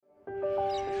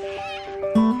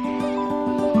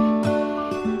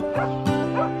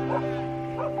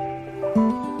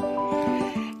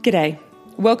G'day.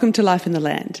 Welcome to Life in the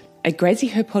Land, a Grazie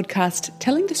Her podcast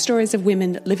telling the stories of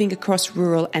women living across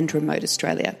rural and remote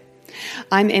Australia.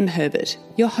 I'm Em Herbert,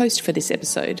 your host for this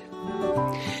episode.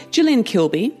 Jillian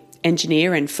Kilby,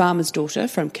 engineer and farmer's daughter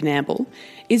from Coonamble,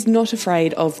 is not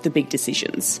afraid of the big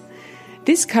decisions.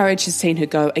 This courage has seen her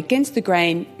go against the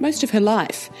grain most of her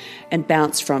life and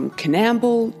bounce from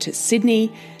Coonamble to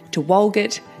Sydney to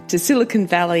Walgett to Silicon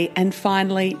Valley and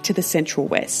finally to the Central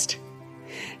West.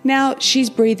 Now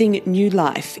she's breathing new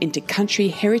life into country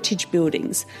heritage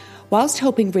buildings whilst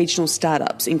helping regional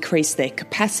startups increase their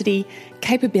capacity,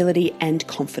 capability and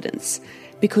confidence,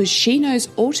 because she knows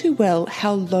all too well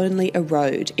how lonely a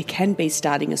road it can be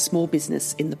starting a small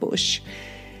business in the bush.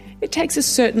 It takes a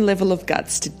certain level of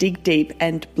guts to dig deep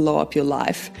and blow up your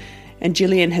life, and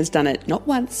Jillian has done it not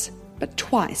once, but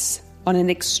twice on an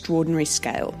extraordinary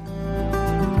scale.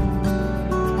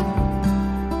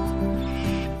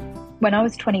 When I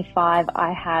was 25,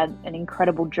 I had an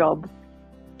incredible job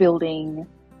building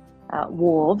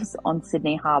wharves on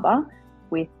Sydney Harbour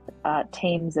with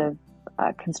teams of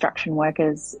construction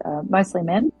workers, mostly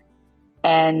men.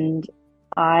 And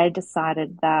I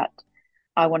decided that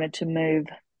I wanted to move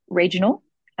regional.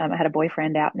 I had a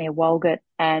boyfriend out near Walgett,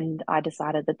 and I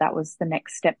decided that that was the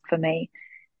next step for me.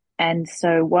 And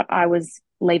so what I was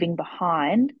leaving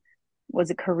behind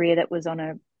was a career that was on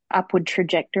an upward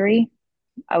trajectory.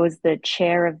 I was the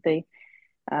chair of the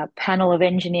panel of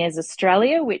Engineers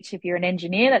Australia, which if you're an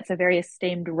engineer, that's a very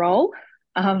esteemed role.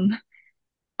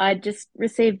 I just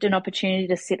received an opportunity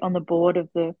to sit on the board of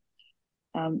the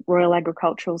Royal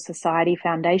Agricultural Society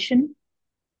Foundation.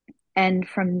 And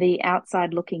from the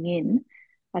outside looking in,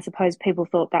 I suppose people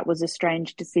thought that was a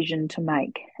strange decision to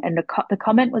make. And the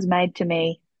comment was made to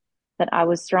me that I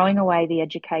was throwing away the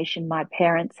education my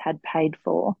parents had paid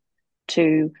for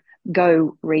to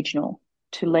go regional,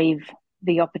 to leave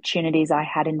the opportunities I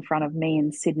had in front of me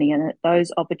in Sydney, and that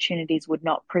those opportunities would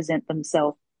not present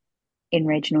themselves in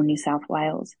regional New South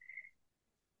Wales.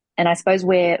 And I suppose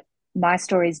where my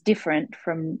story is different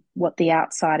from what the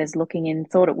outsiders looking in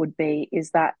thought it would be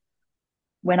is that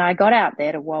when I got out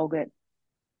there to Walgett,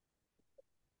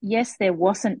 yes, there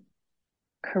wasn't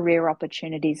career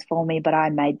opportunities for me, but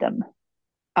I made them.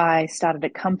 I started a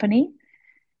company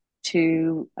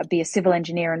to be a civil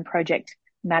engineer and project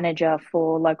manager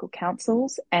for local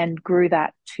councils and grew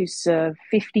that to serve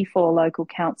 54 local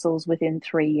councils within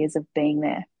 3 years of being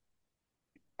there.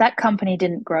 That company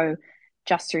didn't grow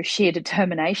just through sheer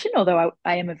determination, although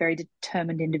I am a very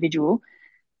determined individual.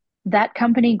 That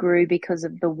company grew because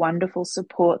of the wonderful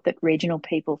support that regional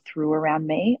people threw around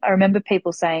me. I remember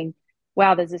people saying,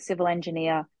 wow, there's a civil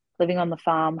engineer living on the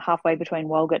farm halfway between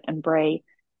Walgett and Bree.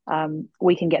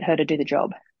 We can get her to do the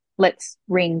job. Let's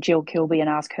ring Jill Kilby and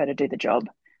ask her to do the job.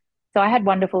 So I had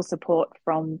wonderful support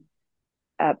from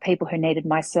people who needed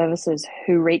my services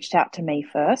who reached out to me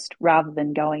first rather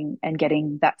than going and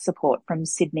getting that support from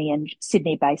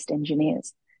Sydney-based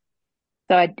engineers.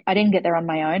 So I didn't get there on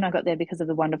my own. I got there because of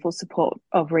the wonderful support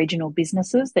of regional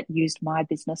businesses that used my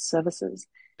business services.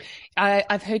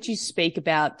 I've heard you speak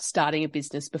about starting a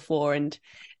business before, and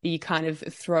you kind of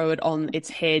throw it on its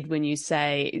head when you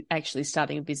say actually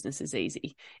starting a business is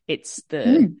easy. It's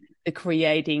the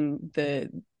creating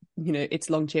its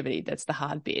longevity. That's the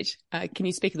hard bit. Can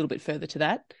you speak a little bit further to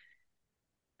that?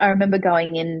 I remember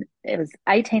going in, it was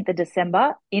 18th of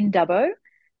December in Dubbo,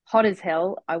 hot as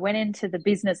hell. I went into the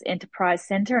Business Enterprise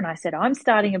Centre and I said, I'm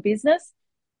starting a business,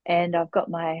 and I've got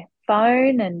my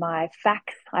phone and my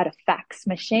fax. I had a fax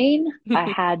machine. I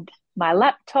had my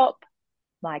laptop,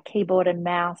 my keyboard and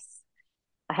mouse.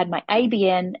 I had my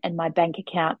ABN and my bank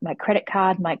account, my credit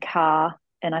card, my car.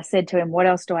 And I said to him, what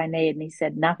else do I need? And he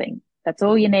said, nothing. That's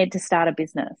all you need to start a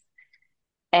business.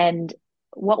 And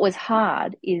what was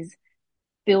hard is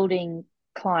building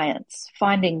clients,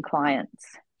 finding clients.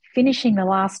 Finishing the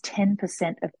last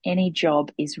 10% of any job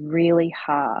is really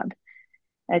hard.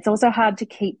 It's also hard to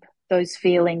keep those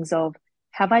feelings of,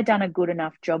 have I done a good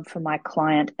enough job for my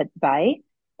client at bay?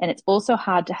 And it's also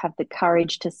hard to have the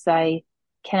courage to say,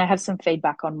 can I have some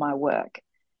feedback on my work?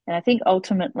 And I think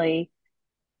ultimately,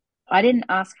 I didn't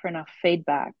ask for enough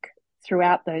feedback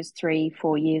throughout those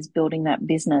 3-4 years building that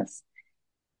business,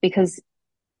 because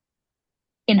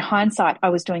in hindsight, I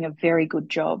was doing a very good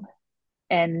job.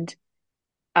 And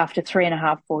after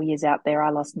 3.5-4 years out there,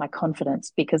 I lost my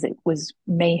confidence because it was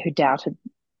me who doubted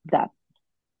that.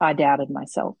 I doubted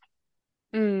myself.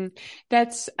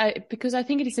 That's because I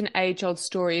think it is an age-old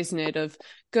story, isn't it, of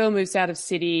girl moves out of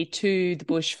city to the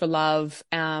bush for love,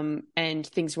 and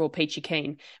things are all peachy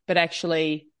keen, but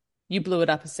actually you blew it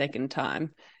up a second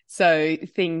time. So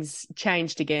things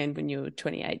changed again when you were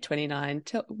 28, 29.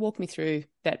 Walk me through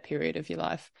that period of your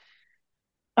life.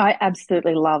 I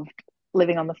absolutely loved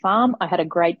living on the farm. I had a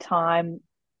great time.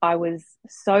 I was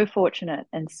so fortunate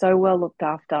and so well looked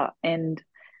after, and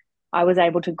I was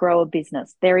able to grow a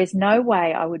business. There is no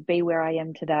way I would be where I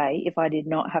am today if I did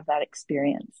not have that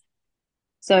experience.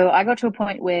 So I got to a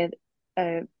point where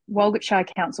Walgett Shire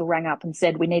Council rang up and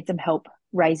said, we need some help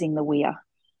raising the weir.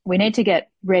 We need to get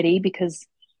ready because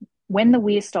when the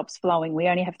weir stops flowing, we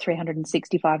only have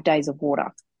 365 days of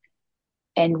water.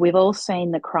 And we've all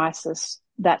seen the crisis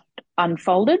that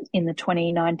unfolded in the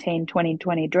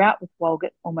 2019-2020 drought with Walgett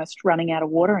almost running out of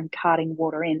water and carting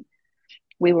water in.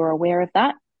 We were aware of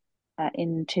that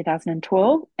in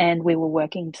 2012, and we were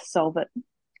working to solve it.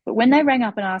 But when they rang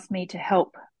up and asked me to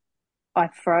help, I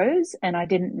froze and I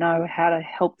didn't know how to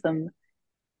help them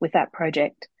with that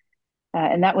project.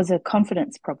 And that was a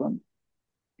confidence problem.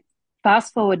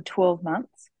 Fast forward 12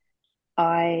 months,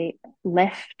 I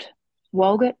left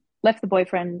Walgett, left the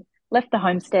boyfriend, left the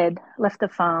homestead, left the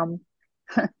farm,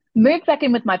 moved back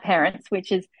in with my parents,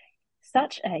 which is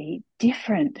such a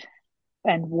different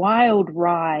and wild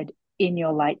ride in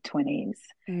your late 20s.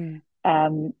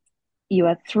 You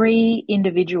are three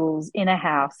individuals in a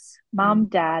house, mum,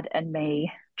 dad, and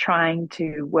me, trying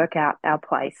to work out our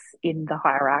place in the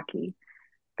hierarchy.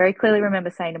 Very clearly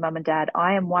remember saying to mum and dad,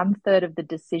 I am 1/3 of the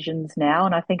decisions now,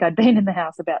 and I think I'd been in the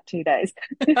house about 2 days.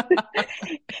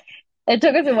 It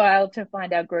took us a while to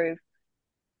find our groove.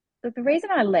 But the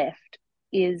reason I left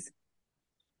is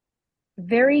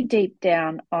very deep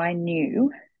down, I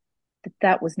knew that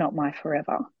that was not my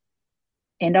forever.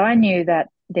 And I knew that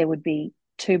there would be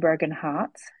 2 broken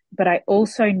hearts, but I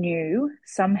also knew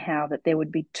somehow that there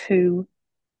would be 2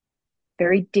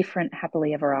 very different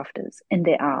happily ever afters, and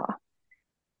there are.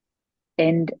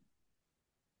 And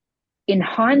in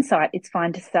hindsight, it's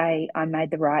fine to say I made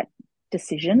the right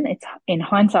decision. In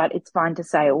hindsight, it's fine to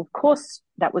say, oh, of course,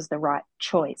 that was the right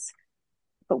choice.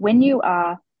 But when you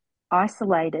are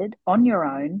isolated on your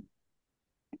own,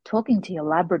 talking to your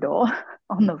Labrador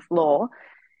on the floor,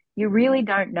 you really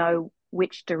don't know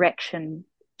which direction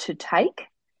to take.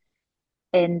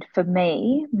 And for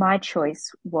me, my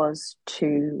choice was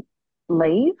to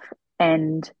leave,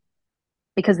 and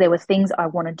because there were things I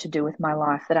wanted to do with my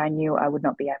life that I knew I would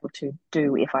not be able to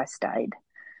do if I stayed.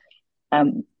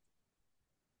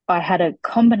 I had a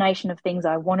combination of things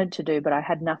I wanted to do, but I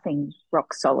had nothing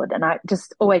rock solid. And I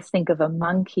just always think of a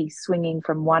monkey swinging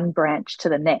from one branch to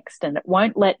the next, and it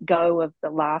won't let go of the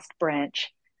last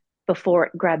branch before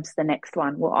it grabs the next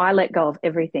one. Well, I let go of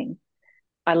everything.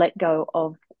 I let go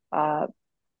of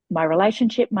my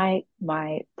relationship, my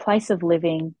place of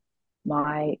living,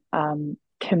 my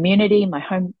community, my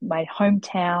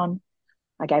hometown.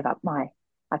 I gave up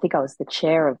I think I was the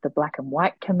chair of the Black and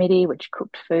White Committee, which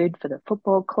cooked food for the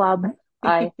football club.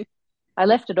 I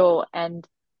left it all, and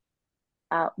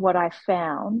what I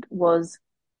found was,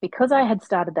 because I had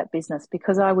started that business,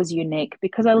 because I was unique,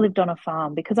 because I lived on a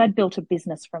farm, because I'd built a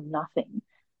business from nothing,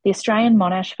 the Australian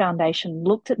Monash Foundation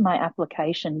looked at my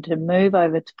application to move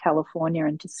over to California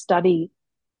and to study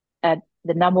at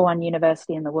the #1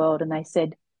 university in the world, and they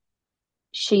said,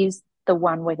 she's the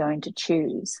one we're going to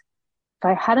choose. If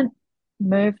I hadn't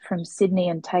moved from Sydney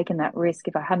and taken that risk,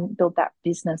 if I hadn't built that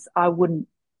business, I wouldn't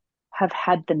have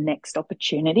had the next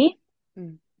opportunity.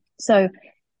 So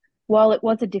while it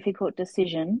was a difficult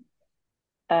decision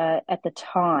at the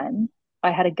time,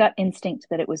 I had a gut instinct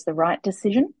that it was the right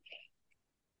decision.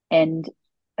 And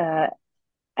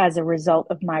as a result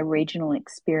of my regional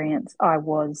experience, I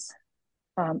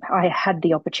had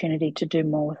the opportunity to do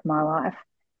more with my life.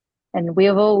 And we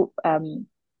have all,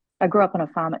 I grew up on a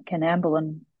farm at Coonamble,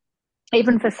 and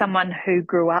even for someone who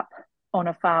grew up on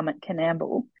a farm at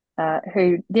Coonamble,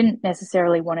 who didn't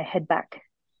necessarily want to head back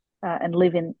and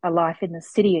live in a life in the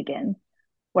city again,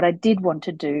 what I did want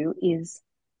to do is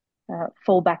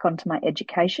fall back onto my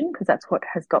education, because that's what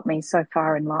has got me so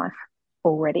far in life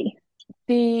already.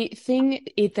 The thing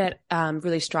that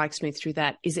really strikes me through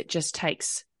that is it just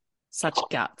takes such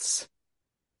guts.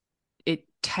 It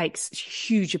takes a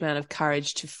huge amount of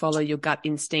courage to follow your gut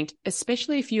instinct,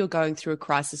 especially if you're going through a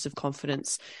crisis of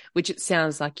confidence, which it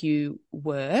sounds like you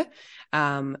were.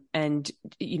 And,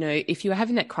 you know, if you were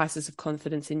having that crisis of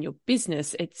confidence in your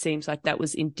business, it seems like that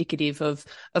was indicative of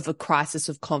a crisis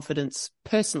of confidence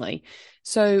personally.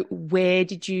 So where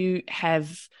did you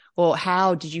have, or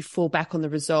how did you fall back on the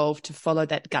resolve to follow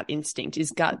that gut instinct?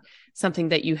 Is gut something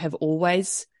that you have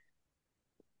always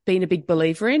been a big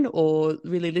believer in or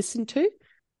really listened to?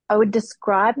 I would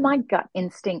describe my gut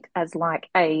instinct as like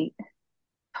a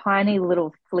tiny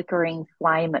little flickering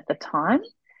flame at the time.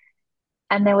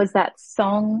 And there was that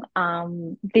song,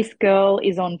 This Girl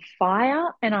Is on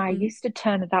Fire. And I Mm. used to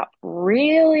turn it up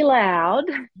really loud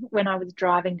when I was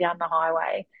driving down the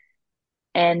highway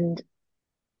and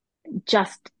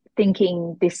just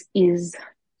thinking, this is,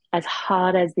 as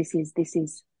hard as this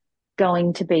is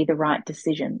going to be the right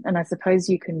decision. And I suppose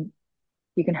you can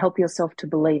help yourself to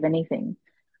believe anything.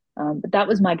 But that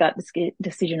was my gut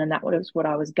decision, and that was what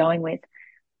I was going with.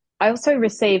 I also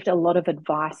received a lot of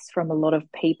advice from a lot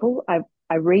of people.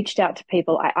 I reached out to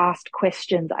people. I asked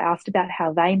questions. I asked about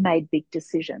how they made big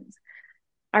decisions.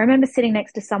 I remember sitting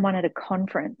next to someone at a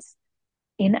conference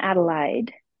in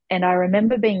Adelaide, and I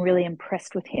remember being really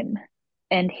impressed with him.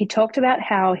 And he talked about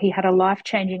how he had a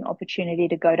life-changing opportunity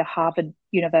to go to Harvard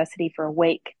University for a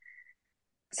week.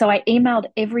 So I emailed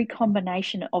every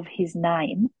combination of his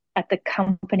name at the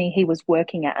company he was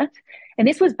working at. And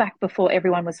this was back before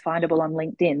everyone was findable on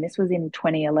LinkedIn. This was in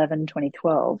 2011,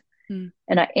 2012. Mm.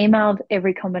 And I emailed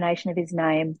every combination of his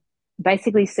name,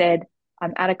 basically said,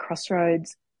 I'm at a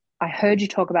crossroads. I heard you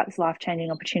talk about this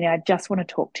life-changing opportunity. I just want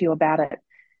to talk to you about it.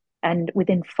 And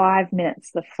within 5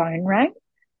 minutes, the phone rang.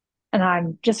 And I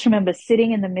just remember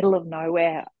sitting in the middle of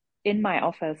nowhere in my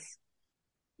office,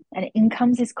 and in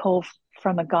comes this call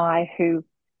from a guy who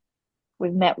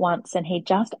we've met once, and he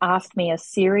just asked me a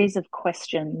series of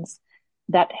questions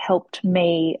that helped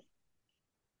me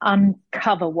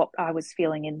uncover what I was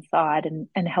feeling inside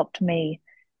and helped me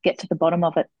get to the bottom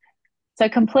of it. So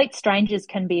complete strangers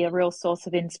can be a real source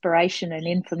of inspiration and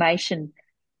information.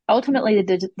 Ultimately,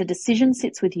 the decision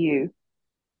sits with you.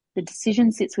 The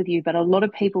decision sits with you, but a lot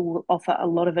of people will offer a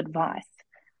lot of advice.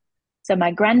 So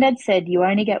my granddad said, you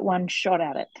only get one shot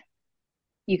at it.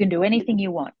 You can do anything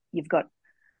you want. You've got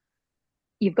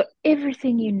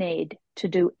everything you need to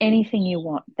do anything you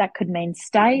want. That could mean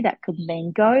stay, that could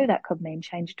mean go, that could mean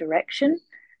change direction.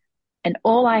 And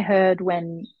all I heard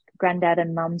when granddad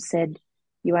and mum said,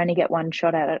 you only get one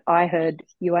shot at it, I heard,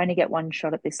 you only get one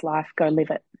shot at this life, go live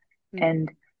it. Mm.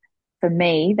 And for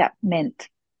me, that meant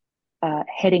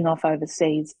heading off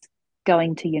overseas,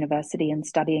 going to university and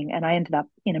studying. And I ended up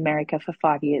in America for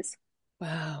 5 years.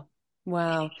 Wow.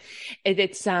 Wow.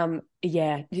 It's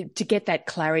yeah, to get that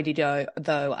clarity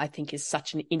though, I think is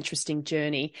such an interesting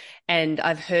journey. And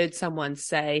I've heard someone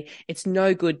say it's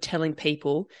no good telling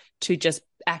people to just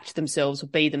act themselves or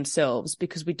be themselves,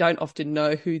 because we don't often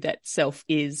know who that self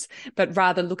is, but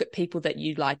rather look at people that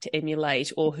you like to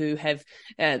emulate or who have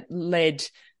led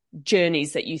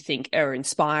journeys that you think are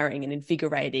inspiring and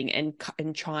invigorating,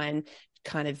 and try and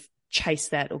kind of chase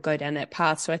that or go down that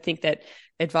path. So I think that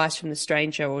advice from the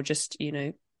stranger, or just,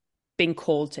 being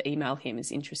called to email him,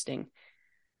 is interesting.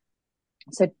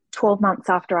 So 12 months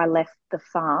after I left the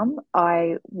farm,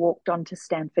 I walked onto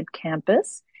Stanford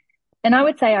campus, and I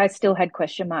would say I still had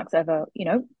question marks over,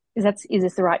 is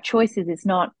this the right choice? Is this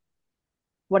not?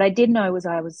 What I did know was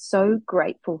I was so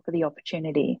grateful for the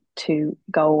opportunity to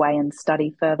go away and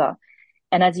study further.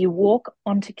 And as you walk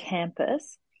onto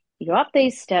campus, you go up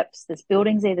these steps, there's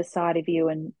buildings either side of you,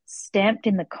 and stamped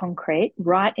in the concrete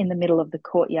right in the middle of the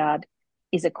courtyard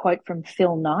is a quote from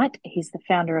Phil Knight. He's the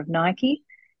founder of Nike.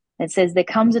 It says, there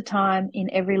comes a time in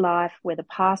every life where the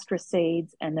past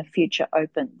recedes and the future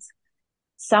opens.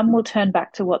 Some will turn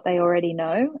back to what they already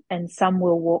know, and some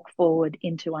will walk forward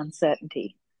into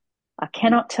uncertainty. I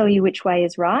cannot tell you which way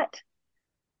is right,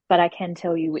 but I can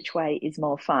tell you which way is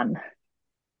more fun.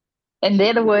 And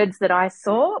they're the words that I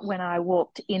saw when I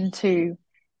walked into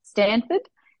Stanford,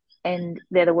 and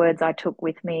they're the words I took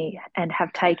with me and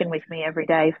have taken with me every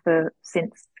day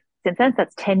since then.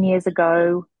 That's 10 years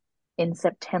ago in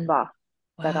September.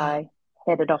 Wow. That I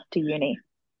headed off to uni.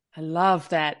 I love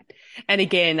that. And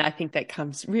again, I think that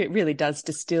really does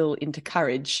distill into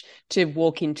courage to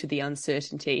walk into the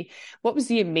uncertainty. What was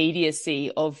the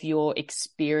immediacy of your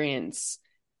experience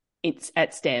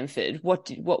at Stanford? What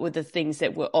were the things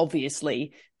that were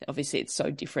obviously it's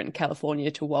so different,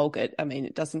 California to Walgett. I mean,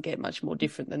 it doesn't get much more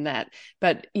different than that.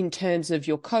 But in terms of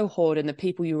your cohort and the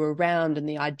people you were around and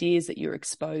the ideas that you're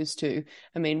exposed to,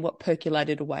 I mean, what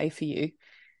percolated away for you?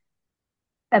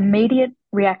 Immediate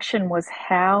reaction was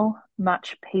how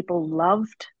much people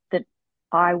loved that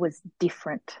I was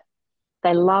different.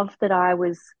 They loved that I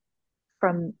was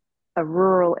from a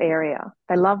rural area.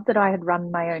 They loved that I had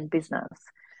run my own business.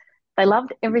 They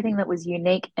loved everything that was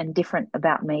unique and different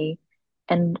about me.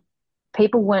 And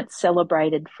people weren't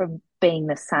celebrated from being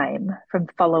the same, from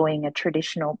following a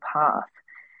traditional path.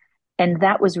 And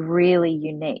that was really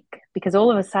unique, because all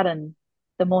of a sudden,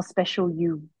 the more special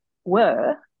you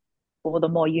were, or the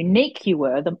more unique you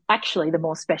were, the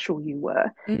more special you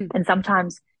were. Mm. And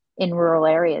sometimes in rural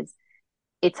areas,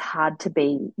 it's hard to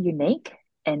be unique.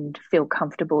 and feel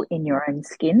comfortable in your own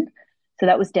skin. So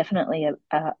that was definitely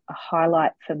a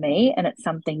highlight for me. And it's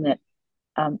something that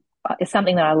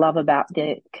I love about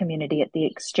the community at the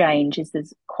exchange is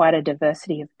there's quite a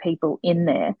diversity of people in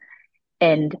there.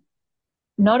 And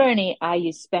not only are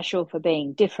you special for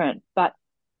being different, but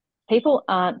people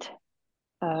aren't,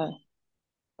 I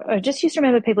just used to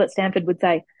remember people at Stanford would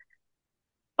say,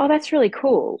 oh, that's really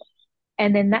cool.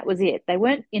 And then that was it. They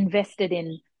weren't invested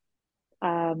in,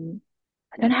 I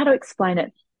don't know how to explain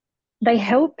it.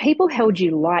 People held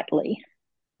you lightly.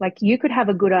 Like you could have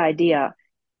a good idea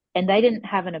and they didn't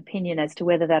have an opinion as to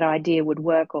whether that idea would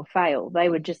work or fail. They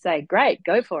would just say, great,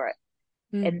 go for it.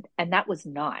 And that was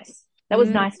nice. That was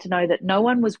nice to know that no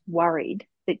one was worried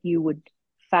that you would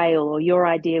fail or your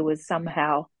idea was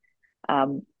somehow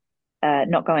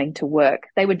not going to work.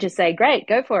 They would just say, great,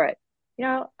 go for it.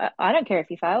 I don't care if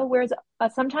you fail. Whereas I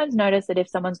sometimes notice that if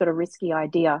someone's got a risky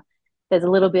idea, there's a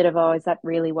little bit of, oh, is that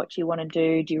really what you want to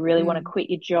do? Do you really want to quit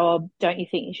your job? Don't you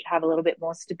think you should have a little bit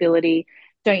more stability?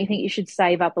 Don't you think you should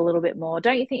save up a little bit more?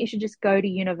 Don't you think you should just go to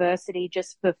university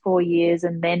just for 4 years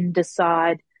and then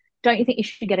decide? Don't you think you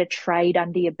should get a trade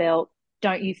under your belt?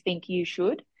 Don't you think you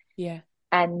should? Yeah.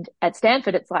 And at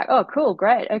Stanford, it's like, oh, cool,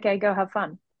 great. Okay, go have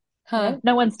fun.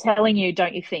 No one's telling you,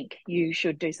 don't you think you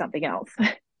should do something else?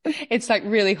 It's like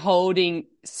really holding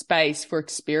space for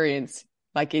experience.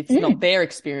 Like it's not their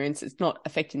experience. It's not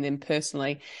affecting them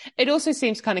personally. It also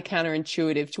seems kind of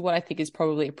counterintuitive to what I think is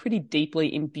probably a pretty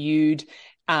deeply imbued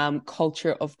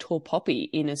culture of tall poppy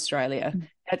in Australia.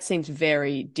 That seems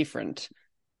very different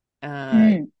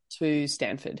to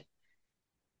Stanford.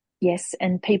 Yes,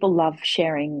 and people love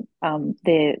sharing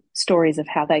their stories of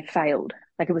how they failed.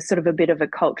 Like it was sort of a bit of a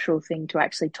cultural thing to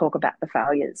actually talk about the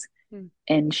failures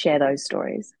and share those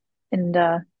stories. And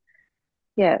so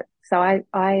I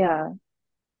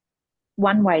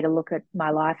one way to look at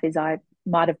my life is I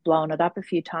might have blown it up a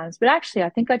few times, but actually I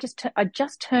think I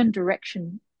just turned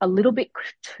direction a little bit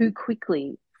too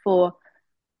quickly for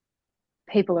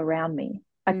people around me.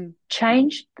 I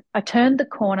turned the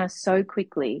corner so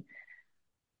quickly.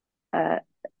 I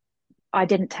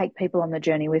didn't take people on the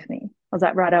journey with me. I was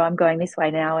like, righto, I'm going this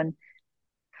way now. And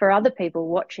for other people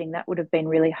watching, that would have been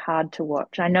really hard to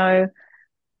watch. I know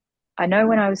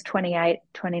when I was 28,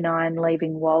 29,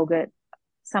 leaving Walgett,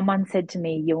 someone said to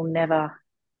me, you'll never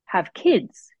have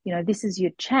kids. This is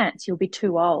your chance. You'll be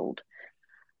too old.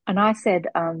 And I said,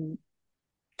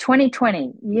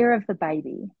 2020, year of the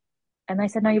baby. And they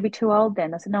said, no, you'll be too old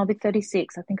then. I said, no, I'll be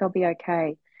 36. I think I'll be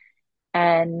okay.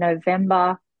 And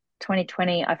November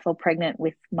 2020, I fell pregnant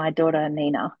with my daughter,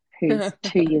 Nina, who's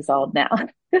 2 years old now.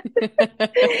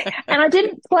 And I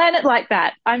didn't plan it like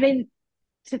that. I mean,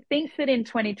 to think that in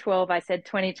 2012, I said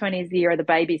 2020 is the year of the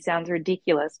baby sounds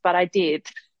ridiculous, but I did.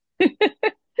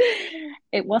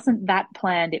 It wasn't that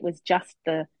planned. It was just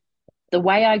the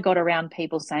way I got around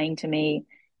people saying to me,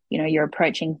 you're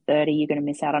approaching 30, you're going to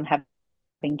miss out on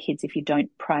having kids if you don't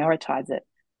prioritize it,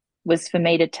 was for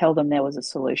me to tell them there was a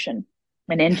solution.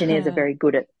 And engineers are very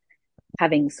good at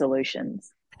having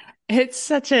solutions. It's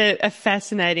such a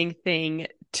fascinating thing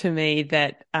to me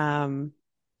that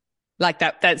like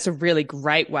that's a really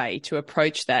great way to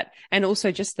approach that. And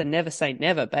also just the never say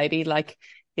never, baby. Like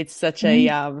it's such a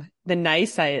the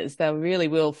naysayers, they really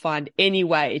will find any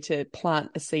way to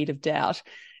plant a seed of doubt,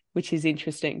 which is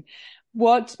interesting.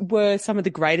 What were some of the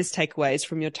greatest takeaways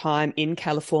from your time in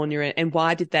California, and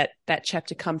why did that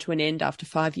chapter come to an end after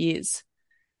 5 years?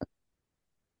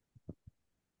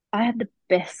 I had the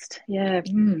best,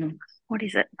 what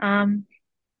is it?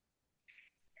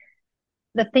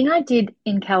 The thing I did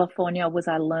in California was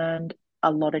I learned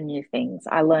a lot of new things.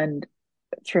 I learned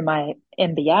through my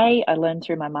MBA, I learned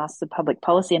through my Master's of Public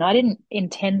Policy, and I didn't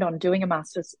intend on doing a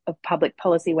Master's of Public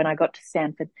Policy when I got to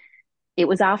Stanford. It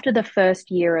was after the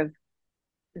first year of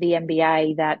the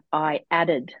MBA that I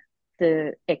added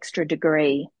the extra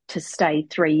degree to stay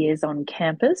 3 years on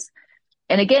campus.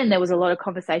 And again, there was a lot of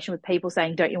conversation with people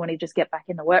saying, don't you want to just get back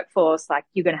in the workforce? Like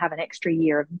you're going to have an extra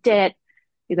year of debt.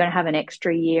 You're going to have an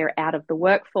extra year out of the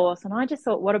workforce. And I just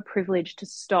thought, what a privilege to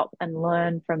stop and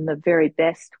learn from the very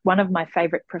best. One of my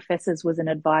favorite professors was an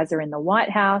advisor in the White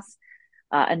House.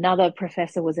 Another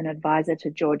professor was an advisor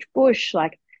to George Bush.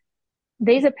 Like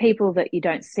these are people that you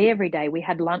don't see every day. We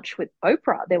had lunch with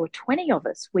Oprah. There were 20 of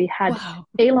us. We had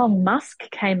Elon Musk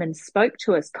came and spoke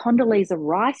to us. Condoleezza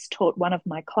Rice taught one of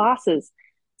my classes.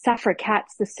 Safra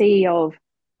Katz, the CEO of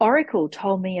Oracle,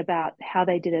 told me about how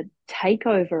they did a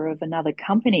takeover of another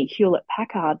company, Hewlett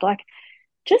Packard. Like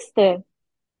just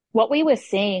what we were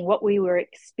seeing, what we were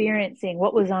experiencing,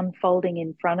 what was unfolding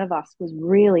in front of us was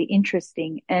really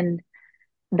interesting. And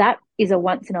that is a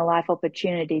once in a life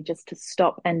opportunity just to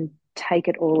stop and take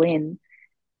it all in.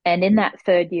 And in that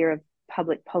third year of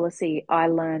public policy, I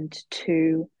learned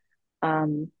to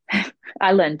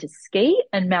I learned to ski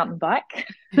and mountain bike.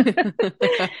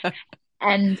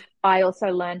 And I also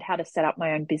learned how to set up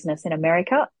my own business in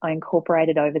America. I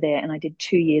incorporated over there, and I did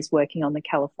 2 years working on the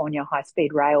California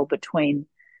high-speed rail between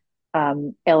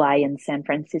LA and San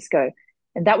Francisco.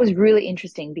 And that was really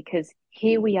interesting because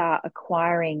here we are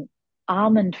acquiring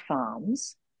almond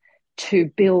farms to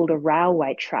build a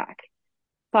railway track.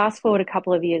 Fast forward a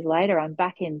couple of years later, I'm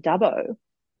back in Dubbo,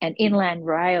 and Inland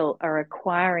Rail are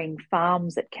acquiring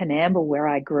farms at Coonamble, where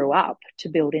I grew up, to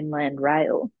build Inland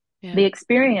Rail. Yeah. The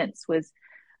experience was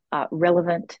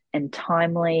relevant and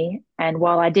timely. And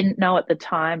while I didn't know at the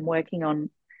time working on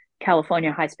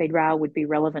California high-speed rail would be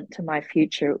relevant to my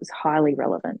future, it was highly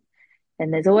relevant.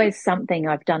 And there's always something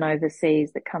I've done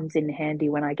overseas that comes in handy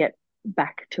when I get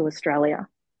back to Australia.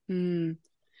 Mm.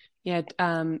 Yeah,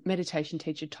 meditation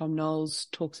teacher Tom Knowles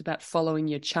talks about following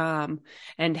your charm,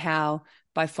 and how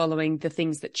by following the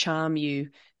things that charm you,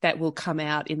 that will come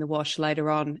out in the wash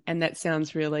later on. And that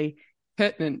sounds really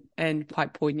pertinent and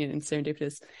quite poignant and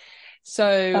serendipitous.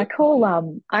 So I call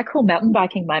mountain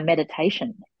biking my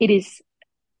meditation. It is,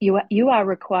 you are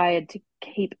required to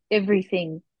keep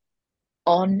everything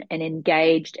on and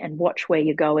engaged and watch where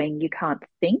you're going. You can't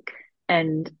think,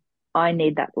 and I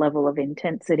need that level of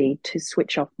intensity to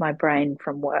switch off my brain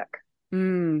from work.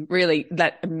 Really,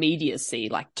 that immediacy,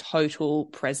 like total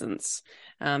presence,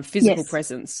 physical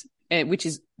presence, which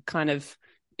is kind of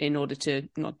in order to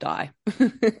not die.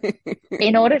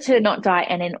 In order to not die,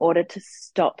 and in order to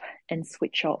stop and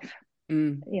switch off.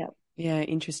 Yeah. Yeah,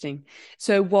 interesting.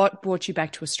 So what brought you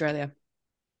back to Australia?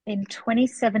 In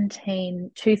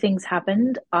 2017, two things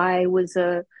happened. I was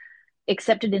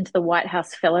accepted into the White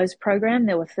House Fellows Program.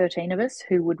 There were 13 of us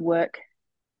who would work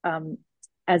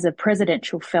as a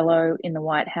presidential fellow in the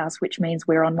White House, which means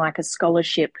we're on like a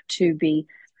scholarship to be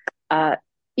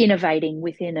innovating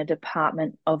within a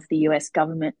department of the US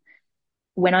government.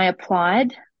 When I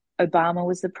applied, Obama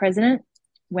was the president.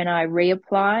 When I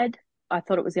reapplied, I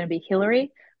thought it was going to be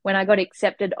Hillary. When I got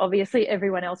accepted, obviously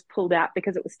everyone else pulled out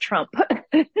because it was Trump.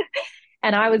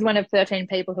 And I was one of 13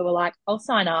 people who were like, I'll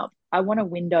sign up. I want a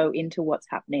window into what's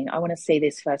happening. I want to see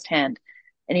this firsthand.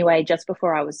 Anyway, just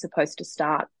before I was supposed to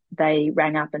start, they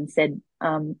rang up and said,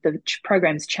 the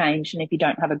program's changed, and if you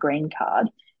don't have a green card,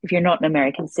 if you're not an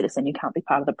American citizen, you can't be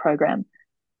part of the program.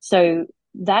 So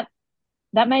that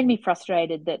made me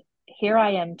frustrated that here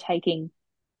I am taking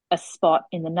a spot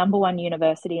in the #1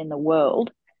 university in the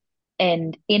world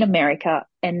and in America,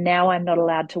 and now I'm not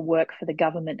allowed to work for the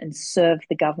government and serve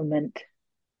the government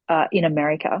in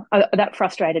America. That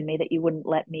frustrated me, that you wouldn't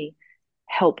let me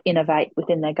help innovate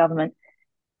within their government.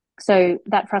 So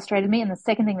that frustrated me. And the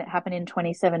second thing that happened in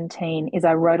 2017 is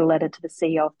I wrote a letter to the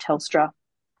CEO of Telstra,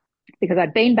 because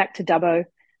I'd been back to Dubbo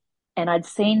and I'd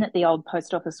seen that the old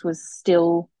post office was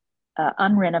still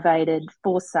unrenovated,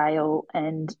 for sale,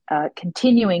 and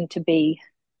continuing to be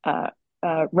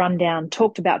run down,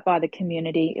 talked about by the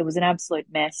community. It was an absolute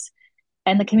mess.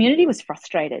 And the community was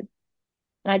frustrated.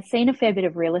 And I'd seen a fair bit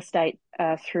of real estate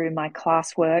through my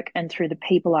classwork and through the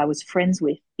people I was friends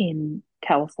with in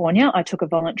California. I took a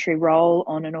voluntary role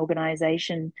on an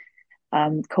organization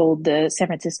called the San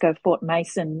Francisco Fort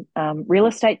Mason Real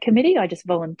Estate Committee. I just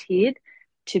volunteered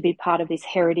to be part of this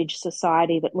heritage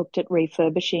society that looked at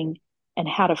refurbishing and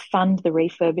how to fund the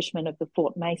refurbishment of the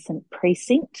Fort Mason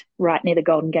precinct right near the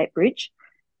Golden Gate Bridge.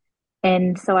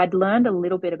 And so I'd learned a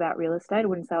little bit about real estate. I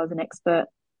wouldn't say I was an expert.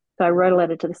 So I wrote a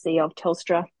letter to the CEO of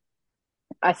Telstra.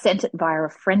 I sent it via a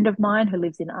friend of mine who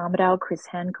lives in Armidale, Chris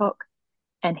Hancock,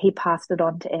 and he passed it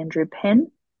on to Andrew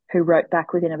Penn, who wrote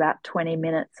back within about 20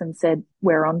 minutes and said,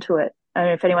 we're onto it. I don't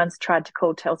know if anyone's tried to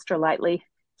call Telstra lately.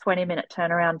 20-minute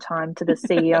turnaround time to the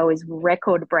CEO is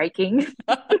record-breaking.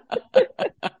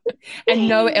 And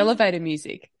no elevator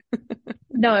music.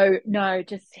 No,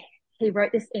 just he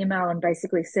wrote this email and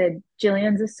basically said,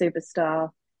 Jillian's a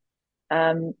superstar.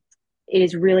 It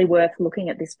is really worth looking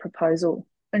at this proposal.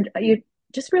 And you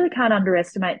just really can't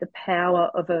underestimate the power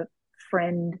of a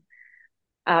friend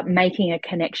making a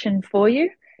connection for you.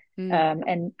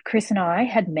 And Chris and I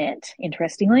had met,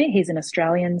 interestingly. He's an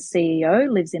Australian CEO,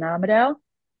 lives in Armidale.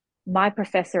 My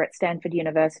professor at Stanford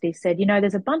University said,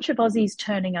 there's a bunch of Aussies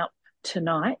turning up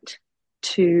tonight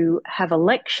to have a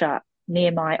lecture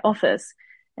near my office,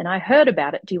 and I heard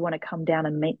about it. Do you want to come down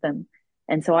and meet them?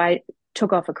 And so I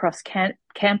took off across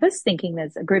campus thinking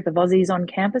there's a group of Aussies on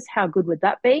campus. How good would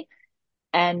that be?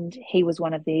 And he was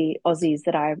one of the Aussies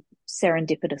that I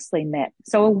serendipitously met.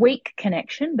 So a weak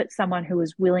connection, but someone who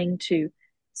was willing to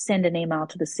send an email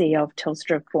to the CEO of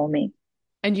Telstra for me.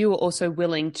 And you were also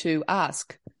willing to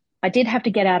ask. I did have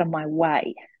to get out of my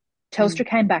way. Telstra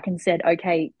came back and said,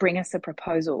 okay, bring us a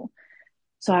proposal.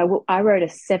 So I wrote a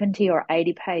 70 or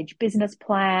 80-page business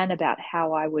plan about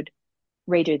how I would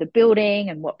redo the building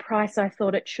and what price I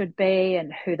thought it should be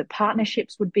and who the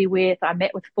partnerships would be with. I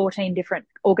met with 14 different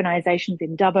organisations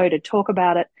in Dubbo to talk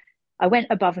about it. I went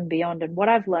above and beyond. And what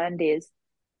I've learned is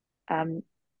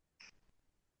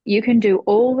you can do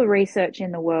all the research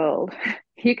in the world.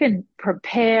 You can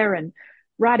prepare and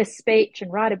write a speech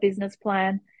and write a business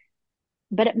plan,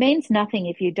 but it means nothing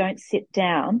if you don't sit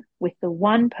down with the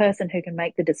one person who can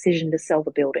make the decision to sell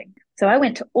the building. So I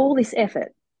went to all this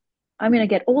effort. I'm going to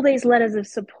get all these letters of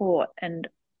support and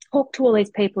talk to all these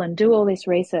people and do all this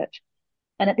research.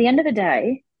 And at the end of the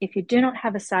day, if you do not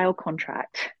have a sale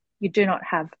contract, you do not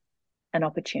have an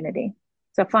opportunity.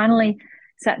 So I finally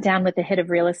sat down with the head of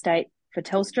real estate for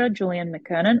Telstra, Jillian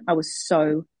McKernan. I was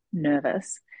so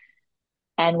nervous.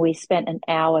 And we spent an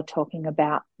hour talking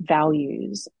about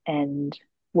values and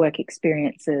work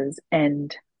experiences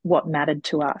and what mattered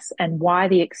to us and why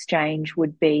the exchange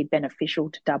would be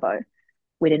beneficial to Dubbo.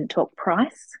 We didn't talk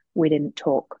price. We didn't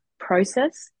talk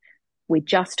process. We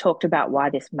just talked about why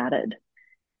this mattered.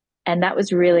 And that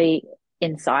was really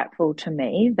insightful to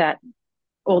me, that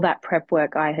all that prep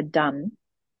work I had done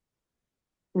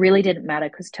really didn't matter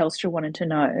because Telstra wanted to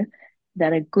know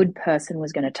that a good person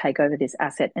was going to take over this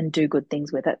asset and do good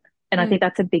things with it. And I think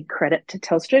that's a big credit to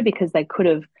Telstra, because they could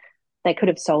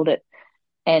have sold it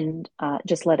and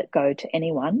just let it go to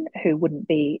anyone who wouldn't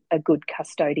be a good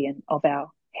custodian of our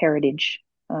heritage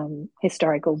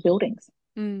historical buildings.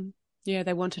 Yeah,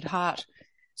 they wanted heart.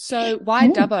 So why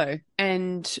Dubbo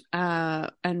and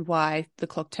why the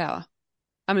clock tower?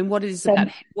 I mean, what is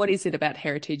it about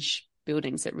heritage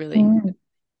buildings that really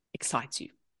excites you?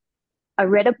 I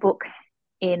read a book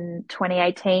in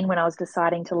 2018 when I was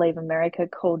deciding to leave America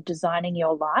called Designing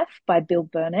Your Life by Bill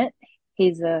Burnett.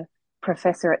 He's a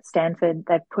professor at Stanford.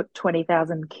 They've put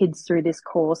 20,000 kids through this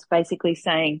course, basically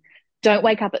saying, don't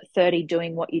wake up at 30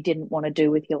 doing what you didn't want to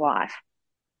do with your life.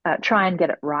 Try and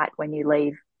get it right when you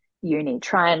leave uni.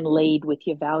 Try and lead with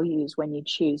your values when you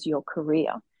choose your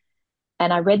career.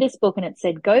 And I read this book and it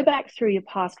said, go back through your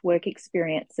past work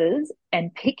experiences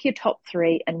and pick your top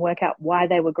 3 and work out why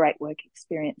they were great work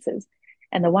experiences.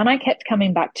 And the one I kept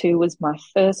coming back to was my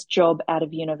first job out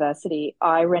of university.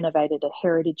 I renovated a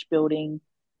heritage building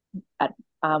at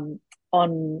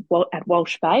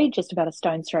Walsh Bay, just about a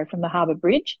stone's throw from the Harbour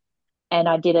Bridge. And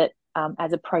I did it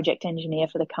as a project engineer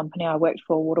for the company I worked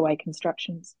for, Waterway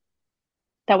Constructions.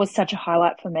 That was such a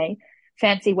highlight for me.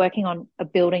 Fancy working on a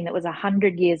building that was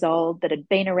 100 years old, that had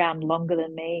been around longer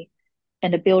than me,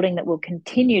 and a building that will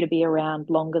continue to be around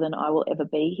longer than I will ever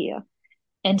be here.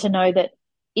 And to know that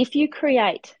if you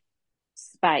create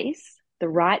space, the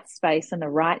right space and the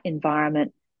right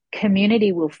environment,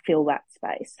 community will fill that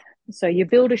space. So you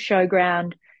build a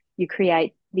showground, you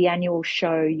create the annual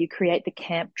show, you create the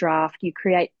camp draft, you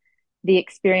create the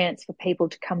experience for people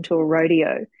to come to a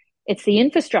rodeo. It's the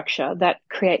infrastructure that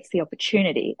creates the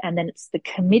opportunity, and then it's the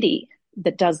committee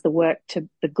that does the work, to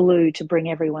the glue to bring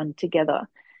everyone together.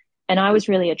 And I was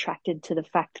really attracted to the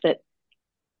fact that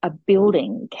a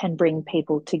building can bring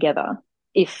people together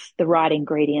if the right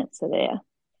ingredients are there.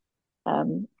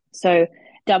 So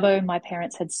Dubbo, my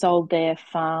parents had sold their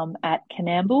farm at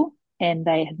Coonamble and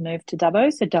they had moved to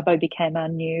Dubbo. So Dubbo became our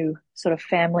new sort of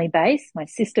family base. My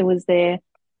sister was there.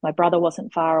 My brother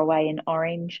wasn't far away in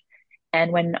Orange.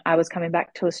 And when I was coming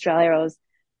back to Australia, I was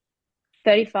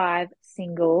 35,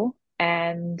 single,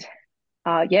 and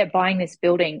buying this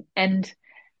building. And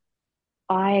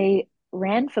I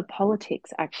ran for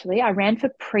politics, actually. I ran for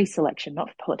pre-selection, not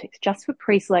for politics, just for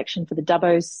pre-selection for the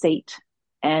Dubbo seat.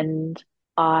 And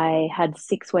I had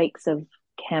 6 weeks of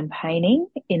campaigning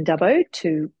in Dubbo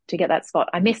to get that spot.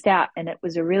 I missed out, and it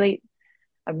was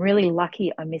I'm really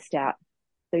lucky I missed out.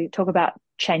 So you talk about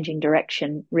changing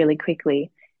direction really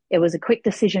quickly. It was a quick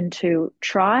decision to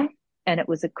try, and it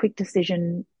was a quick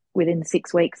decision within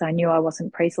 6 weeks. I knew I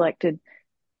wasn't pre-selected.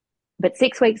 But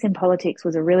 6 weeks in politics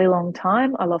was a really long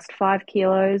time. I lost 5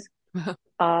 kilos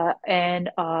and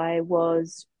I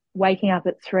was waking up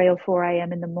at 3 or 4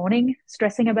 a.m. in the morning,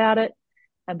 stressing about it.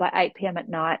 And by 8 p.m. at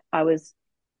night, I was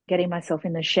getting myself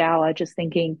in the shower, just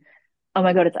thinking, oh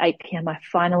my God, it's 8 p.m. I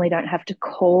finally don't have to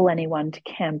call anyone to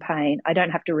campaign. I don't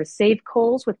have to receive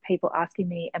calls with people asking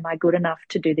me, am I good enough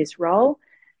to do this role?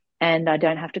 And I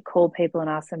don't have to call people and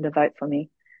ask them to vote for me.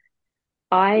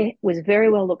 I was very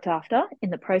well looked after in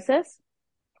the process,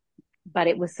 but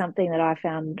it was something that I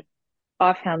found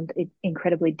it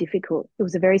incredibly difficult. It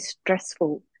was a very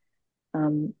stressful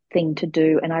thing to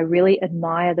do. And I really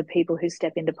admire the people who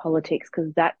step into politics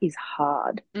because that is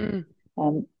hard. Mm.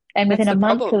 And That's within a the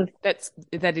month problem.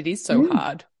 of That it is so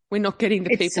hard. We're not getting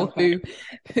the it's so people hard.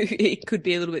 who it could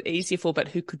be a little bit easier for, but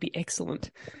who could be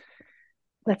excellent.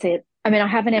 That's it. I mean, I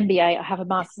have an MBA, I have a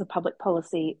Master's of Public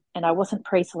Policy, and I wasn't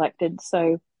pre-selected.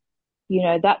 So,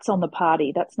 that's on the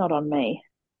party. That's not on me.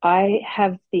 I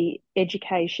have the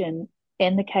education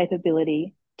and the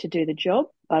capability to do the job,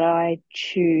 but I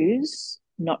choose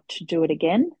not to do it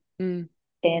again. Mm.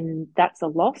 And that's a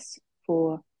loss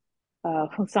for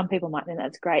some people might think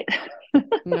that's great.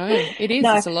 No, it is.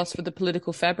 No, It's a loss for the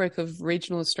political fabric of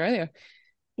regional Australia.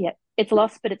 yeah, it's a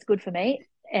loss, but it's good for me.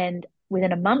 And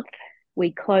within a month,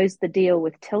 we closed the deal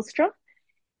with Telstra,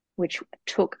 which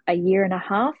took a year and a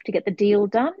half to get the deal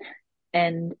done.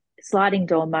 And sliding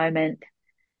door moment,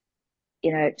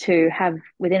 to have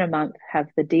within a month, have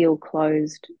the deal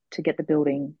closed to get the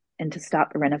building and to start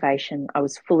the renovation. I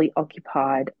was fully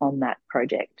occupied on that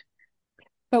project.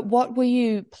 But what were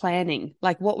you planning?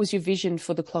 Like, what was your vision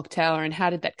for the clock tower and how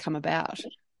did that come about?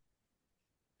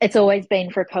 It's always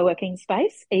been for a co-working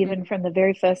space. Even from the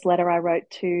very first letter I wrote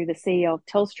to the CEO of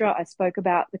Telstra, I spoke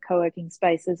about the co-working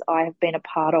spaces I have been a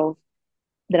part of,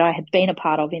 that I had been a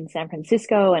part of in San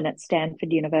Francisco and at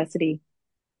Stanford University.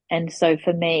 And so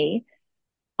for me,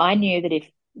 I knew that if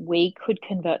we could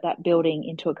convert that building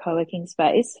into a co-working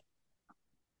space,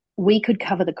 we could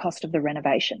cover the cost of the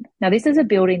renovation. Now, this is a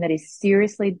building that is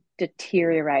seriously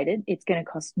deteriorated. It's going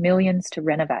to cost millions to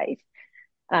renovate.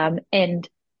 And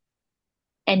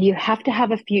you have to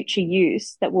have a future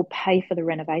use that will pay for the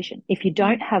renovation. If you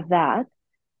don't have that,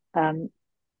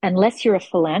 unless you're a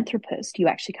philanthropist, you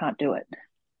actually can't do it.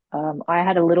 I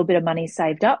had a little bit of money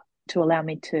saved up to allow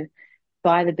me to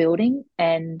buy the building,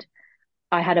 and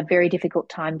I had a very difficult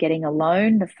time getting a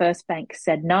loan. The first bank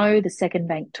said no. The second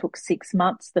bank took 6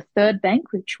 months. The third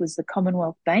bank, which was the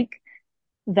Commonwealth Bank,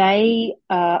 I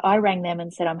rang them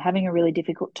and said, I'm having a really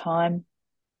difficult time.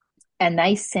 And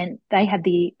they had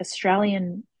the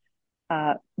Australian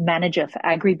manager for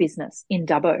agribusiness in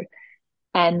Dubbo.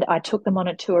 And I took them on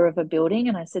a tour of a building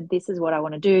and I said, this is what I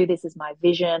want to do. This is my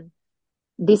vision.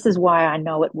 This is why I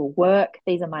know it will work.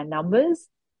 These are my numbers.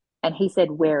 And he said,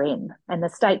 we're in. And the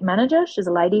state manager, she's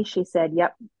a lady, she said,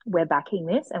 yep, we're backing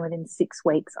this. And within 6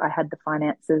 weeks, I had the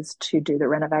finances to do the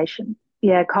renovation.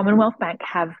 Yeah, Commonwealth Bank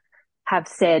have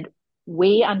said,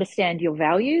 we understand your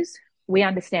values. We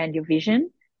understand your vision.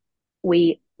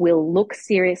 We will look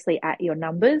seriously at your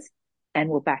numbers and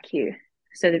we'll back you.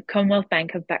 So the Commonwealth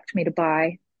Bank have backed me to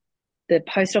buy the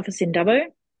post office in Dubbo.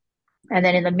 And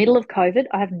then in the middle of COVID,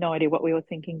 I have no idea what we were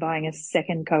thinking buying a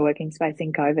second co-working space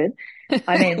in COVID.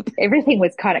 I mean, everything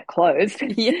was kind of closed.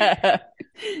 Yeah.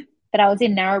 But I was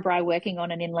in Narrabri working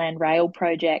on an inland rail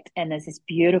project, and there's this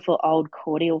beautiful old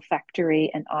cordial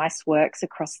factory and ice works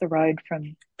across the road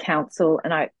from council.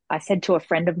 And I said to a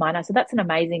friend of mine, I said, that's an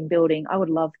amazing building. I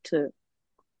would love to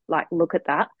look at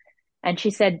that. And she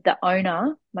said, the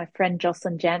owner, my friend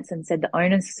Jocelyn Jansen said, the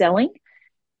owner's selling.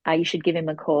 You should give him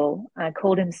a call. I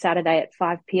called him Saturday at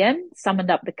 5 p.m., summoned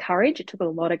up the courage. It took a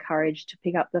lot of courage to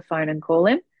pick up the phone and call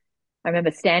him. I remember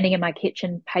standing in my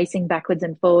kitchen, pacing backwards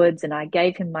and forwards, and I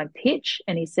gave him my pitch.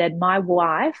 And he said, my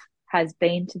wife has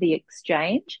been to the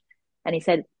exchange. And he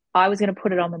said, I was going to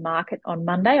put it on the market on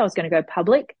Monday. I was going to go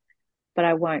public, but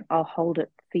I won't. I'll hold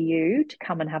it for you to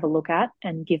come and have a look at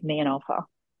and give me an offer.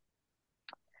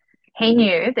 He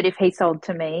knew that if he sold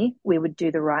to me, we would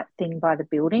do the right thing by the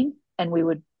building and we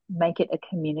would make it a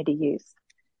community use.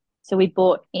 So we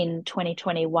bought in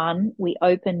 2021. We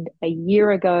opened a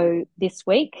year ago this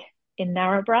week in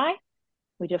Narrabri.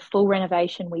 We did a full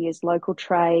renovation. We used local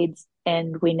trades,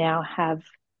 and we now have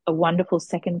a wonderful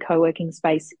second co-working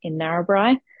space in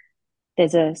Narrabri.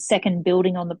 There's a second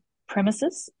building on the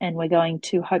premises, and we're going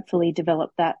to hopefully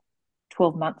develop that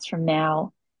 12 months from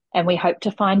now. And we hope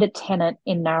to find a tenant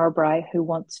in Narrabri who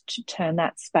wants to turn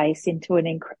that space into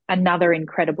another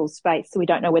incredible space. So we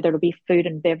don't know whether it'll be food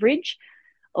and beverage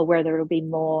or whether it'll be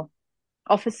more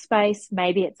office space.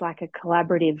 Maybe it's like a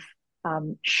collaborative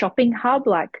shopping hub.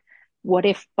 Like, what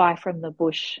if Buy From the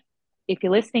Bush, if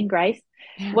you're listening, Grace,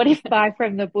 what if Buy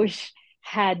From the Bush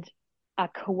had a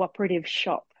cooperative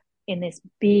shop in this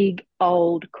big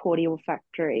old cordial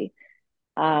factory?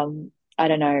 I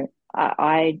don't know.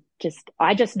 I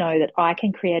just know that I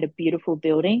can create a beautiful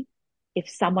building if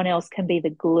someone else can be the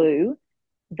glue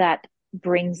that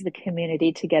brings the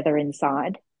community together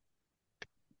inside.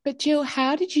 But Jill,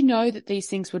 how did you know that these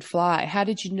things would fly? How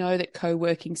did you know that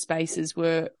co-working spaces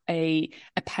were a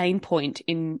pain point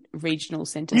in regional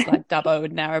centres like Dubbo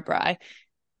and Narrabri?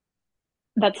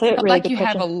 That's It's a not really like good you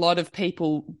have a question. lot of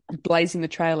people blazing the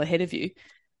trail ahead of you.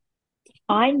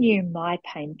 I knew my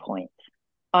pain point.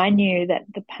 I knew that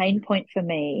the pain point for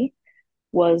me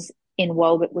was in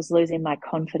Walgett was losing my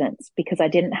confidence because I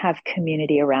didn't have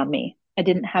community around me. I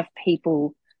didn't have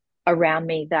people around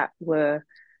me that were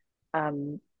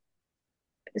um,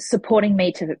 supporting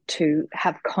me to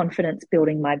have confidence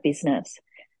building my business.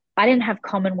 I didn't have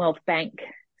Commonwealth Bank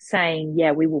saying,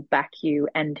 yeah, we will back you.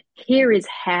 And here is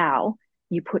how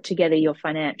you put together your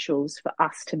financials for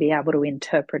us to be able to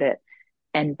interpret it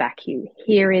and back you.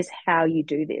 Here is how you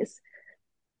do this.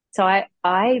 So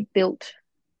I built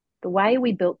the way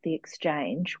we built the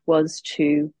exchange was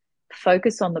to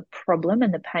focus on the problem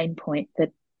and the pain point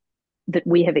that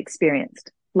we have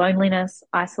experienced. Loneliness,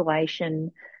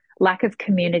 isolation, lack of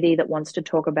community that wants to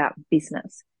talk about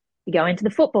business. You go into the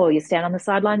football, you stand on the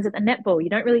sidelines at the netball. You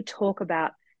don't really talk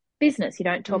about business. You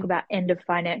don't talk about end of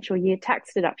financial year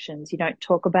tax deductions. You don't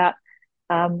talk about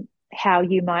how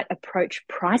you might approach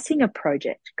pricing a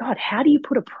project. God, how do you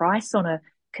put a price on a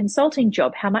consulting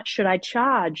job? How much should I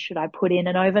charge? Should I put in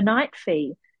an overnight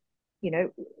fee? You know,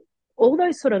 all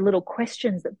those sort of little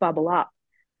questions that bubble up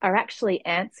are actually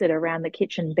answered around the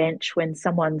kitchen bench when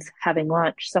someone's having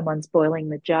lunch, someone's boiling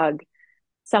the jug,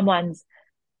 someone's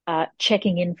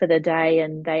checking in for the day,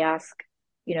 and they ask,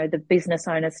 you know, the business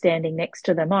owner standing next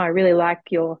to them, "Oh, I really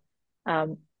like your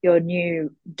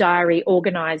new diary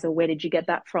organizer. Where did you get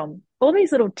that from?" All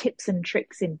these little tips and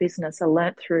tricks in business are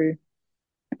learnt through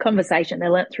conversation. They're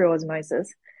learnt through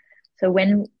osmosis. So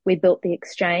when we built the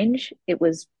exchange, it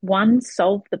was one,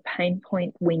 solve the pain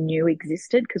point we knew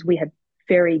existed because we had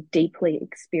very deeply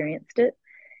experienced it.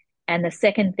 And the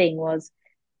second thing was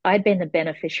I'd been the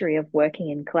beneficiary of working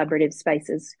in collaborative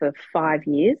spaces for 5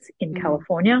 years in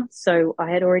California. So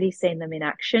I had already seen them in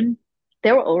action.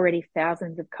 There were already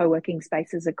thousands of co-working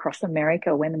spaces across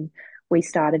America when we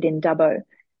started in Dubbo.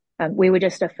 We were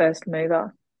just a first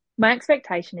mover. My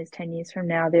expectation is 10 years from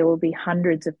now, there will be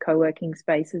hundreds of co-working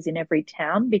spaces in every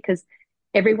town because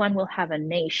everyone will have a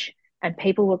niche and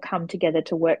people will come together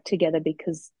to work together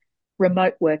because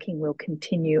remote working will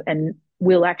continue and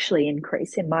will actually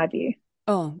increase, in my view.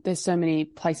 Oh, there's so many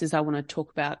places I want to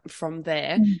talk about from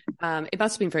there. It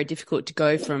must have been very difficult to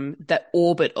go from that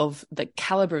orbit of the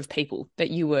caliber of people that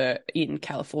you were in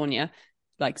California,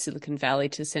 like Silicon Valley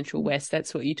to Central West.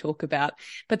 That's what you talk about.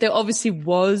 But there obviously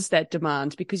was that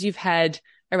demand because you've had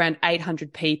around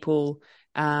 800 people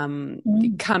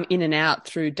come in and out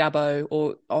through Dubbo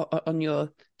or on your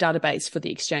database for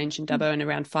the exchange in Dubbo and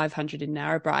around 500 in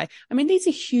Narrabri. I mean, these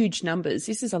are huge numbers.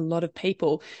 This is a lot of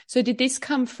people. So did this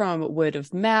come from word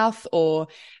of mouth or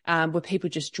were people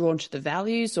just drawn to the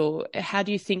values, or how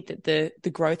do you think that the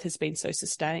growth has been so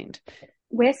sustained?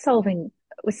 We're solving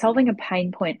a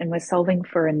pain point and we're solving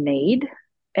for a need.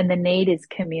 And the need is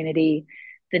community.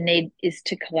 The need is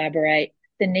to collaborate.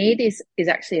 The need is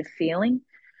actually a feeling.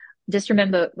 Just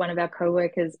remember one of our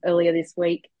co-workers earlier this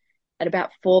week at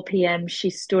about 4 p.m. she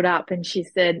stood up and she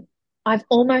said, "I've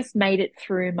almost made it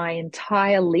through my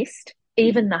entire list,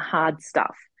 even the hard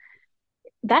stuff."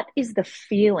 That is the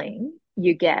feeling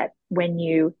you get when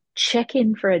you check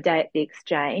in for a day at the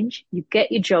exchange, you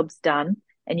get your jobs done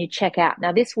and you check out.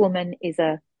 Now, this woman is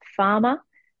a farmer.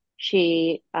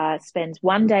 She spends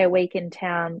 1 day a week in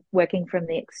town working from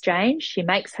the exchange. She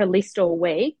makes her list all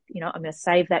week. You know, I'm going to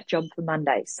save that job for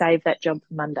Monday, save that job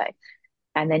for Monday.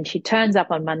 And then she turns up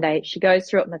on Monday. She goes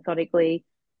through it methodically.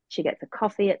 She gets a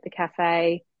coffee at the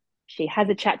cafe. She has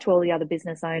a chat to all the other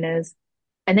business owners.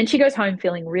 And then she goes home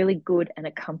feeling really good and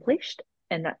accomplished.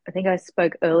 And I think I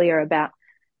spoke earlier about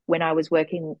when I was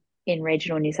working in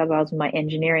regional New South Wales with my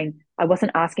engineering, I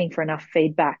wasn't asking for enough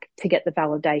feedback to get the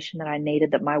validation that I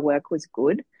needed that my work was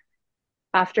good.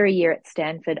 After a year at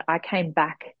Stanford, I came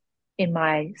back in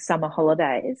my summer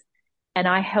holidays and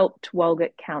I helped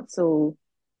Walgett Council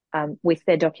with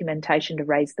their documentation to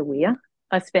raise the weir.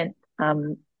 I spent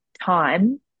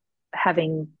time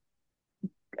having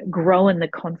grown the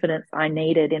confidence I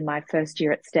needed in my first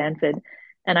year at Stanford.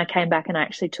 And I came back and I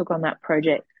actually took on that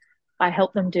project. I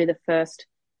helped them do the first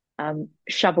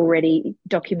shovel-ready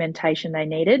documentation they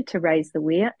needed to raise the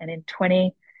weir. And in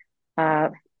I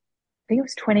think it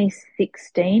was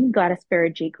 2016, Gladys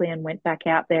Berejiklian went back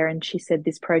out there and she said,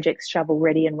 "This project's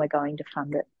shovel-ready and we're going to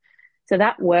fund it." So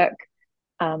that work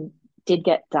did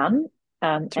get done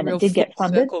and it did get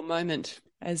funded. Circle moment,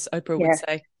 as Oprah Yeah. would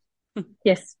say.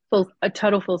 Yes, a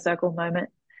total full circle moment.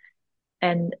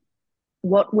 And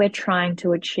what we're trying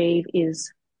to achieve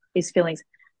is feelings.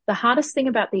 The hardest thing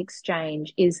about the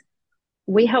exchange is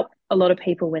we help a lot of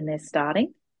people when they're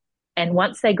starting. And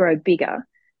once they grow bigger,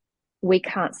 we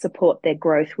can't support their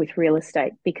growth with real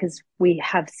estate because we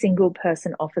have single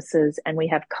person offices and we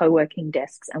have co-working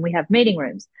desks and we have meeting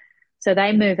rooms. So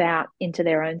they move out into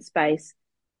their own space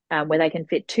where they can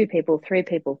fit 2 people, 3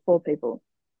 people, 4 people.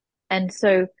 And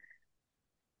so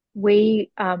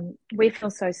we feel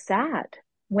so sad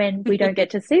when we don't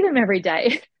get to see them every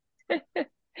day.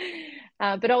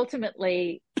 But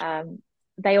ultimately,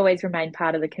 they always remain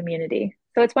part of the community.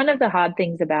 So it's one of the hard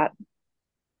things about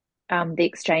the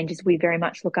exchange is we very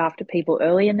much look after people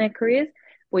early in their careers.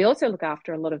 We also look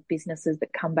after a lot of businesses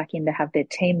that come back in to have their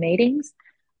team meetings.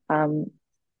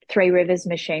 Three Rivers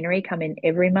Machinery come in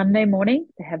every Monday morning.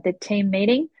 They have their team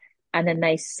meeting and then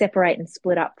they separate and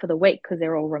split up for the week because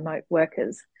they're all remote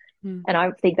workers. And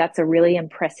I think that's a really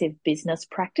impressive business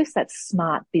practice. That's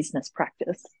smart business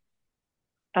practice.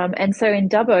 And so in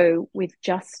Dubbo, we've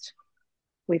just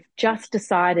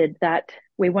decided that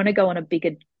we want to go on a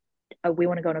bigger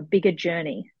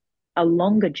journey, a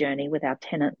longer journey with our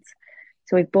tenants.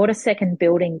 So we've bought a second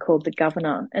building called the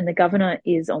Governor, and the Governor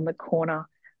is on the corner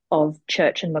of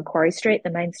Church and Macquarie Street, the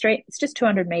main street. It's just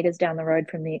 200 metres down the road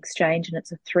from the Exchange, and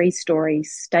it's a 3-story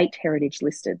state heritage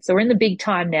listed. So we're in the big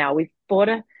time now. We've bought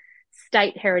a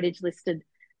state heritage listed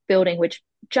building, which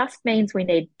just means we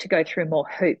need to go through more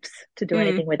hoops to do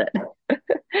anything with it.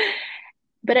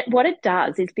 But what it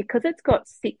does is because it's got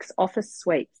 6 office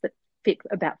suites that fit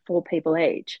about 4 people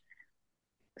each,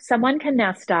 someone can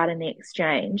now start in the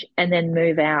Exchange and then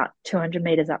move out 200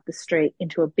 metres up the street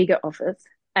into a bigger office.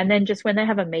 And then just when they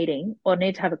have a meeting or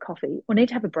need to have a coffee or need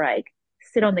to have a break,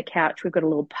 sit on the couch. We've got a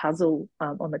little puzzle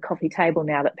on the coffee table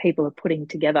now that people are putting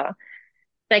together.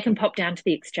 They can pop down to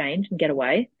the Exchange and get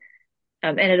away.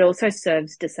 And it also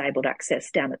serves disabled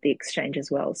access down at the Exchange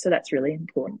as well. So that's really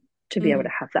important to be able to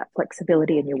have that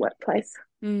flexibility in your workplace.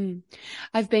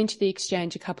 I've been to the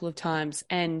Exchange a couple of times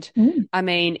and I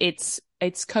mean, it's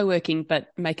co-working, but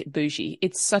make it bougie.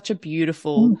 It's such a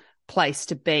beautiful place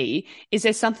to be. Is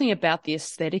there something about the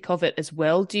aesthetic of it as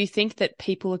well? Do you think that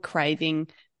people are craving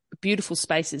beautiful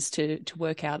spaces to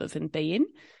work out of and be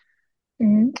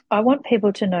in? I want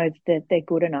people to know that they're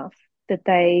good enough, that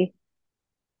they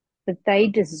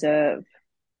deserve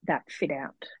that fit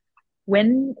out.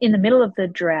 When in the middle of the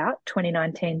drought,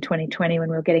 2019, 2020, when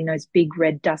we were getting those big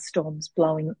red dust storms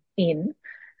blowing in,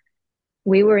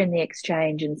 we were in the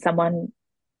Exchange and someone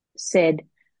said,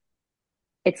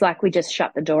 it's like we just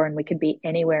shut the door and we could be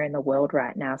anywhere in the world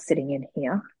right now sitting in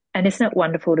here. And isn't it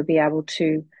wonderful to be able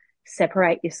to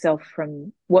separate yourself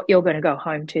from what you're going to go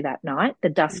home to that night, the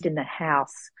dust in the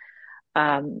house,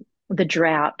 the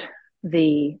drought,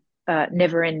 the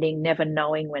never ending, never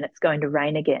knowing when it's going to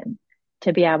rain again,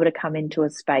 to be able to come into a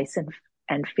space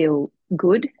and feel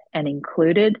good and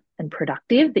included and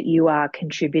productive, that you are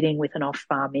contributing with an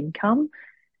off-farm income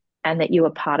and that you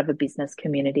are part of a business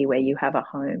community where you have a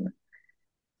home.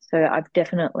 So I've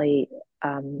definitely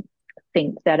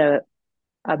think that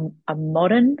a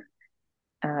modern,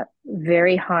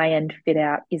 very high-end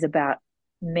fit-out is about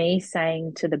me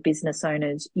saying to the business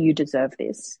owners, you deserve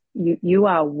this. You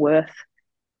are worth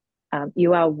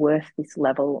this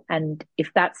level. And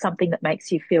if that's something that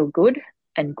makes you feel good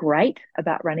and great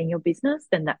about running your business,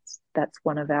 then that's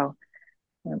one of our,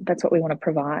 that's what we want to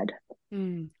provide.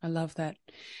 I love that.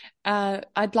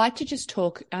 I'd like to just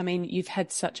talk, I mean, you've had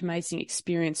such amazing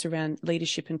experience around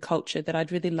leadership and culture that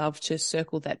I'd really love to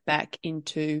circle that back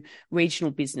into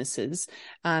regional businesses.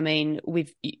 I mean, we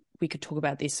could talk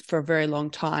about this for a very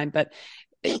long time, but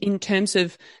in terms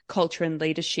of culture and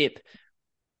leadership,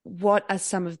 what are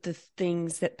some of the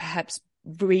things that perhaps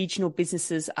regional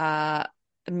businesses are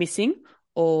missing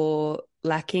or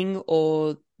lacking,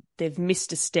 or they've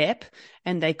missed a step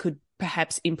and they could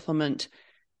perhaps implement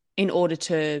in order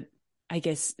to, I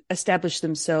guess, establish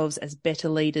themselves as better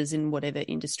leaders in whatever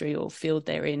industry or field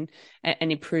they're in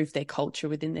and improve their culture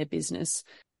within their business?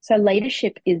 So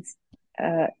leadership is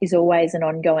always an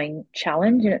ongoing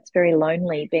challenge, and it's very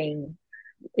lonely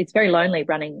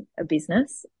running a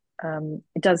business.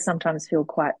 It does sometimes feel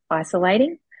quite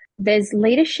isolating. There's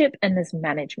leadership and there's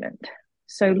management.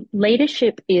 So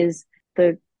leadership is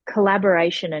the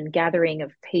collaboration and gathering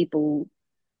of people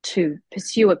to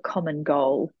pursue a common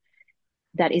goal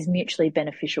that is mutually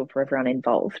beneficial for everyone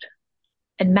involved.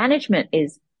 And management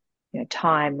is,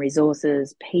 time,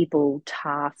 resources, people,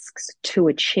 tasks to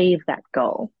achieve that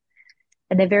goal.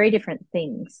 And they're very different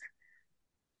things.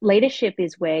 Leadership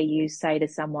is where you say to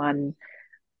someone,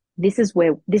 this is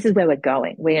where we're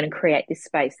going. We're going to create this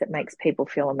space that makes people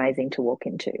feel amazing to walk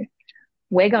into.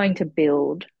 We're going to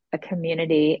build a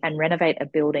community and renovate a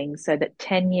building so that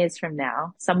 10 years from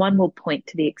now, someone will point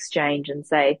to the Exchange and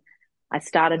say, I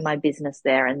started my business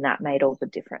there and that made all the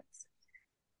difference.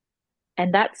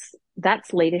 And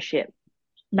that's leadership.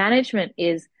 Management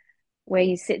is where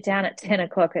you sit down at 10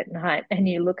 o'clock at night and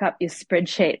you look up your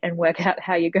spreadsheet and work out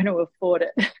how you're going to afford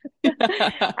it.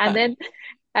 and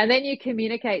then you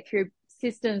communicate through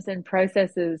systems and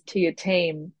processes to your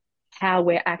team how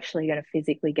we're actually going to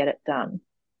physically get it done.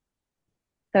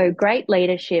 So great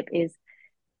leadership is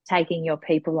taking your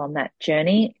people on that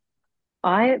journey.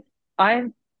 I've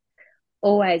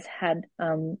always had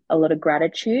a lot of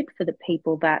gratitude for the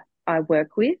people that I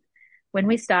work with. When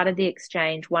we started the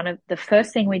exchange, one of the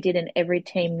first thing we did in every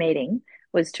team meeting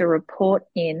was to report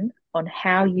in on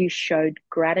how you showed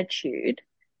gratitude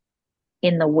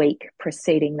in the week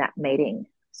preceding that meeting.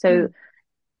 So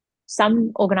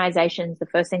some organizations, the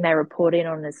first thing they report in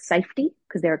on is safety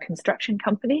because they're a construction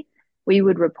company. We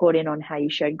would report in on how you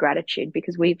showed gratitude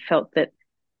because we felt that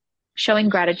showing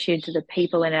gratitude to the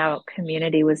people in our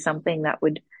community was something that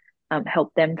would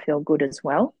help them feel good as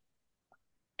well.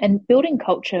 And building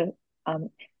culture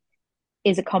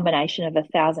is a combination of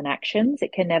 1,000 actions.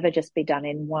 It can never just be done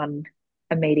in one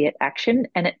immediate action.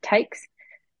 And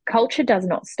culture does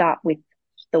not start with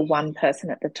the one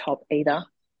person at the top either.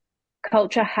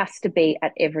 Culture has to be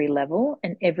at every level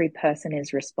and every person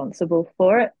is responsible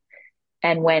for it.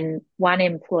 And when one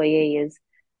employee is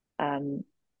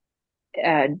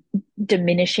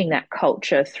diminishing that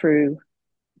culture through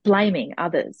blaming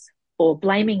others or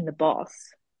blaming the boss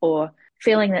or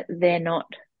feeling that they're not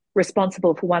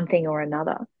responsible for one thing or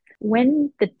another,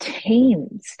 when the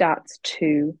team starts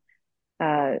to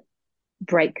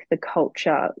break the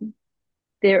culture,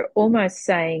 they're almost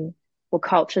saying, well,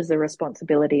 culture is the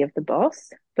responsibility of the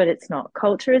boss, but it's not.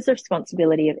 Culture is the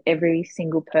responsibility of every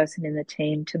single person in the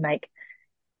team to make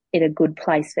it a good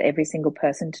place for every single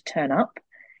person to turn up.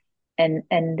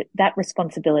 And that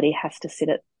responsibility has to sit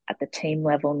at the team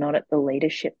level, not at the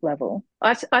leadership level.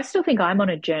 I still think I'm on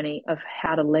a journey of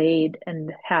how to lead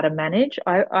and how to manage.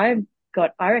 I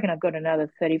reckon I've got another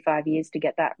 35 years to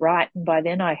get that right. And by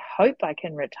then I hope I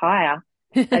can retire.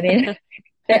 I mean,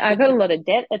 I've got a lot of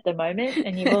debt at the moment,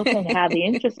 and you've all seen how the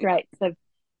interest rates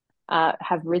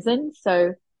have risen.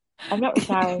 So I'm not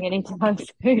retiring anytime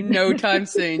soon. No time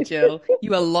soon, Jill.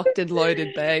 You are locked and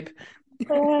loaded, babe.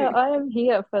 I am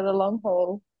here for the long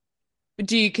haul.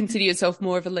 Do you consider yourself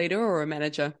more of a leader or a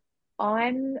manager?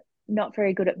 I'm not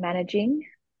very good at managing.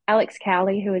 Alex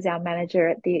Cowley, who is our manager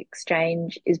at the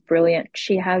exchange, is brilliant.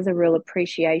 She has a real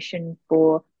appreciation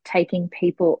for taking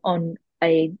people on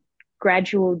a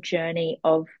gradual journey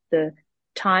of the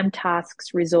time,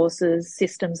 tasks, resources,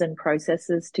 systems, and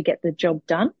processes to get the job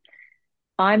done.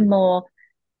 I'm more,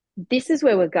 this is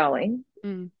where we're going,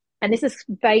 and this is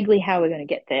vaguely how we're going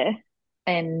to get there.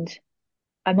 And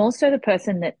I'm also the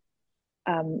person that,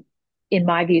 in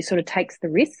my view, sort of takes the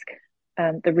risk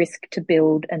to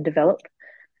build and develop.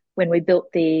 When we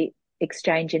built the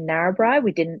exchange in Narrabri,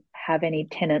 we didn't have any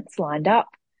tenants lined up.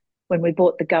 When we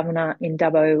bought the Governor in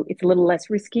Dubbo, it's a little less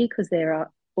risky because there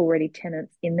are already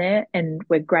tenants in there, and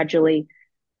we're gradually,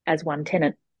 as one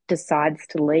tenant decides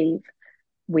to leave,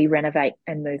 we renovate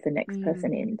and move the next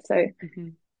person in. So,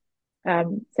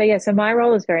 so my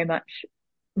role is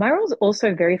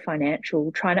also very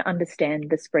financial, trying to understand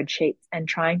the spreadsheets and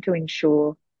trying to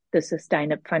ensure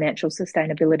the financial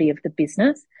sustainability of the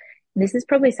business. And this is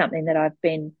probably something that I've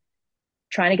been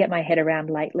trying to get my head around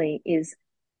lately, is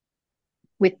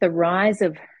with the rise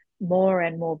of more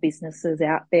and more businesses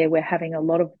out there, we're having a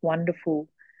lot of wonderful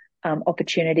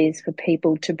opportunities for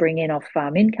people to bring in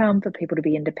off-farm income, for people to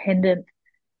be independent,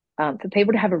 for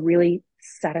people to have a really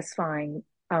satisfying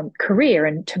career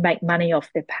and to make money off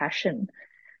their passion.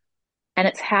 And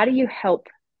it's how do you help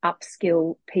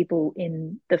upskill people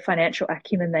in the financial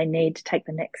acumen they need to take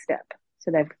the next step? So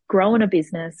they've grown a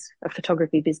business, a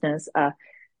photography business, a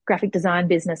graphic design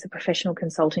business, a professional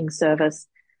consulting service.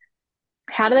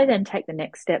 How do they then take the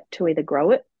next step to either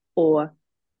grow it or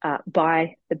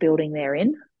buy the building they're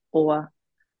in, or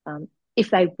if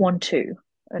they want to?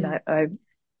 And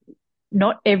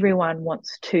not everyone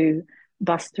wants to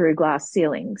bust through glass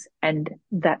ceilings, and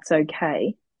that's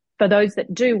okay. For those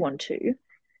that do want to,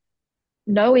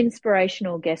 no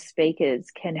inspirational guest speakers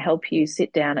can help you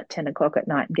sit down at 10 o'clock at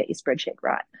night and get your spreadsheet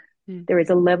right. There is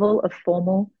a level of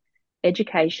formal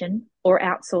education or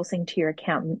outsourcing to your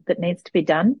accountant that needs to be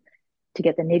done to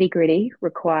get the nitty-gritty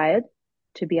required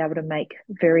to be able to make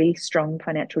very strong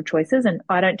financial choices. And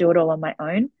I don't do it all on my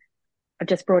own. I've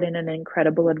just brought in an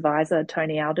incredible advisor,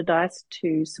 Tony Alderdice,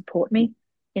 to support me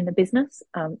in the business,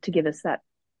 to give us that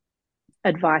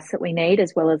advice that we need,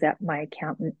 as well as my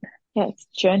accountant. Yeah, it's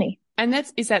a journey. And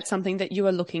is that something that you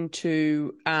are looking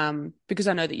to, because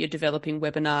I know that you're developing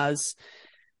webinars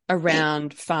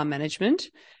around farm management.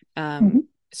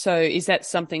 So is that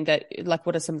something that, like,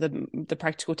 what are some of the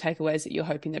practical takeaways that you're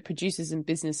hoping that producers and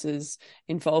businesses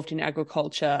involved in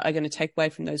agriculture are going to take away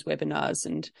from those webinars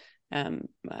and,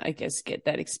 I guess, get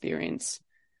that experience?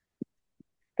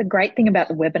 The great thing about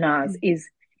the webinars is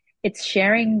it's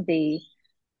sharing the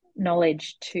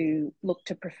knowledge to look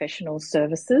to professional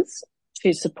services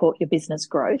to support your business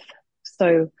growth.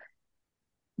 So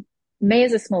me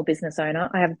as a small business owner,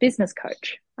 I have a business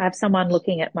coach. I have someone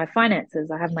looking at my finances.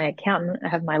 I have my accountant. I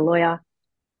have my lawyer.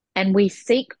 And we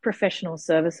seek professional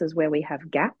services where we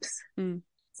have gaps.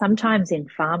 Sometimes in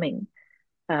farming,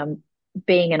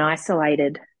 being an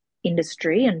isolated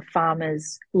industry and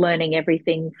farmers learning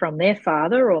everything from their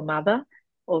father or mother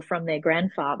or from their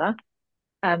grandfather,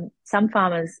 some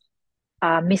farmers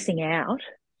are missing out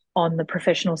on the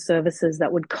professional services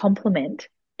that would complement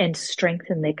and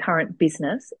strengthen their current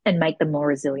business and make them more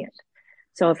resilient.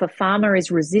 So if a farmer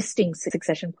is resisting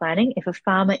succession planning, if a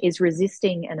farmer is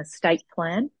resisting an estate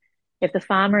plan, if the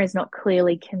farmer is not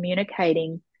clearly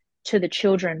communicating to the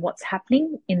children what's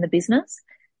happening in the business,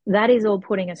 that is all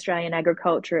putting Australian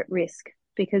agriculture at risk.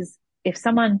 Because if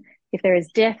there is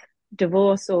death,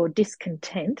 divorce, or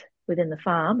discontent within the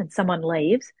farm and someone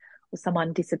leaves or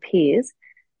someone disappears,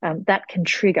 that can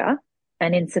trigger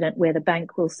an incident where the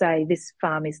bank will say this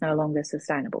farm is no longer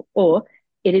sustainable, or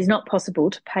it is not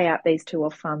possible to pay out these two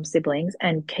off-farm siblings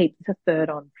and keep the third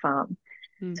on farm.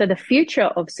 So the future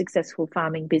of successful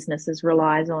farming businesses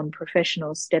relies on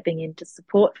professionals stepping in to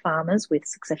support farmers with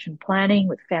succession planning,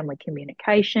 with family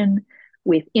communication,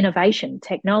 with innovation,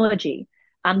 technology,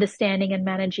 understanding and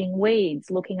managing weeds,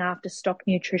 looking after stock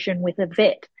nutrition with a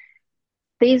vet.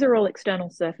 These are all external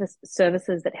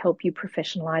services that help you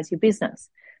professionalize your business.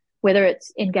 Whether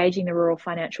it's engaging the Rural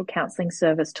Financial Counselling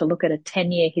Service to look at a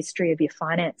 10-year history of your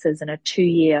finances and a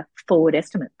 2-year forward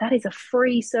estimate, that is a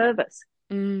free service.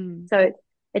 So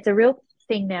it's a real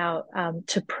thing now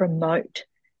to promote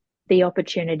the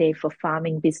opportunity for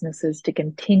farming businesses to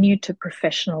continue to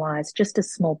professionalize, just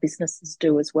as small businesses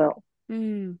do as well.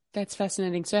 That's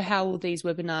fascinating. So how will these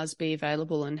webinars be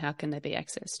available and how can they be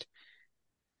accessed?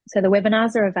 So the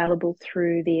webinars are available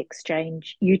through the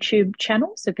Exchange YouTube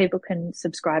channel. So people can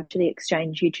subscribe to the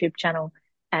Exchange YouTube channel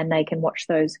and they can watch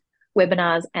those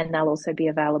webinars, and they'll also be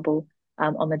available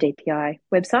on the DPI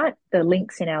website. The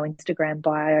links in our Instagram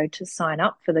bio to sign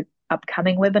up for the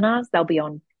upcoming webinars, they'll be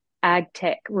on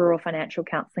AgTech, Rural Financial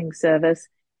Counselling Service,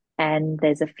 and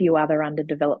there's a few other under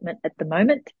development at the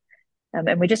moment.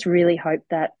 And we just really hope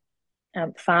that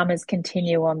farmers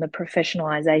continue on the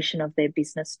professionalisation of their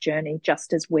business journey,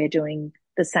 just as we're doing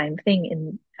the same thing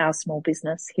in our small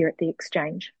business here at the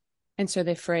Exchange. And so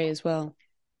they're free as well?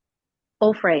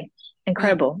 All free.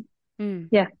 Incredible.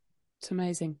 Yeah. It's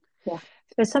amazing. Yeah.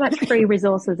 There's so much free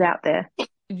resources out there.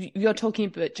 You're talking,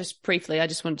 but just briefly, I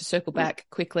just wanted to circle back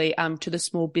quickly to the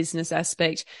small business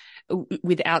aspect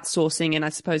with outsourcing. And I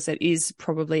suppose that is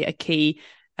probably a key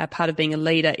part of being a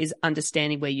leader, is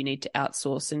understanding where you need to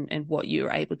outsource and what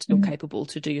you're able to or capable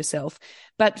to do yourself.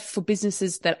 But for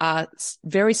businesses that are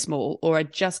very small or are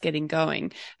just getting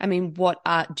going, I mean, what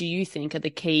do you think are the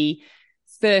key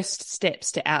first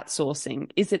steps to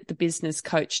outsourcing? Is it the business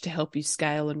coach to help you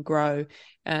scale and grow?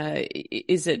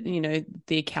 Is it,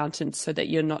 the accountant so that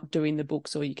you're not doing the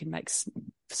books, or you can make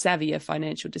savvier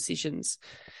financial decisions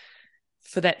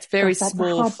for that very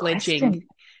small fledging? Question.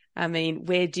 I mean,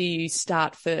 where do you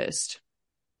start first?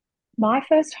 My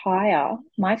first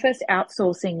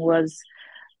outsourcing was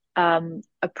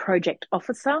a project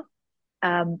officer,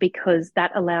 because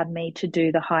that allowed me to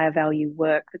do the higher value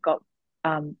work that got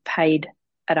paid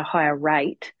at a higher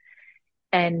rate.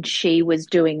 And she was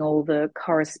doing all the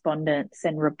correspondence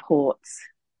and reports.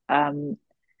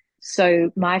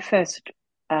 So my first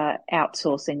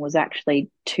outsourcing was actually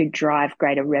to drive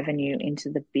greater revenue into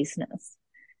the business.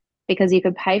 Because you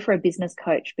could pay for a business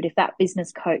coach, but if that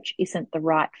business coach isn't the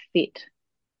right fit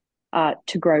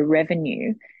to grow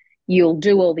revenue, you'll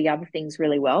do all the other things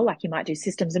really well. Like you might do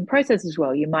systems and processes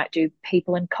well. You might do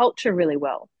people and culture really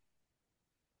well.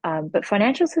 But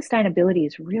financial sustainability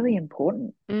is really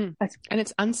important. And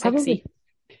it's unsexy.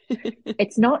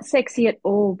 It's not sexy at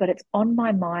all, but it's on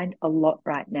my mind a lot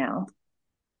right now.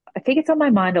 I think it's on my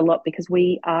mind a lot because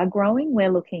we are growing.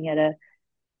 We're looking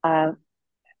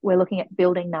at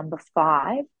building number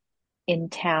 5 in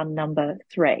town number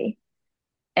 3.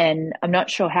 And I'm not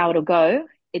sure how it'll go.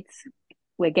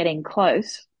 We're getting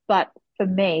close. But for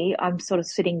me, I'm sort of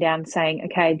sitting down saying,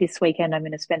 okay, this weekend I'm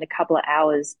going to spend a couple of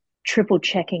hours triple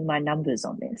checking my numbers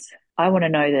on this. I want to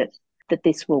know that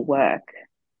this will work,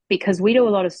 because we do a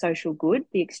lot of social good.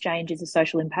 The Exchange is a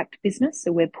social impact business.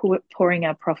 So we're pouring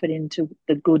our profit into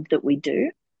the good that we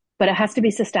do. but it has to be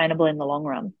sustainable in the long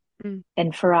run. Mm.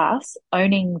 And for us,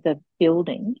 owning the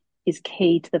building is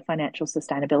key to the financial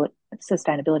sustainability.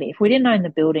 If we didn't own the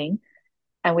building,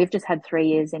 and we've just had 3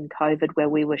 years in COVID where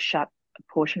we were shut a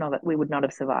portion of it, we would not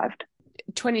have survived.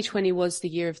 2020 was the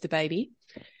year of the baby.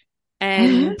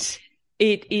 And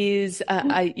it is,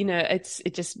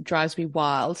 it just drives me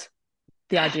wild,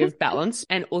 the idea of balance.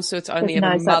 And also it's only There's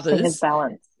ever no such thing as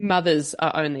balance. Mothers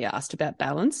are only asked about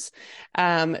balance.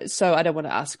 So I don't want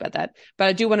to ask about that, but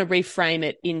I do want to reframe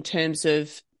it in terms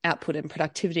of output and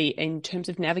productivity, in terms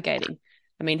of navigating.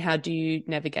 I mean, how do you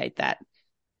navigate that?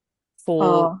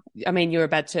 You're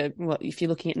about to, if you're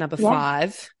looking at number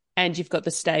 5 and you've got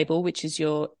the stable, which is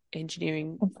your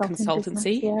engineering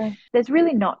consultancy.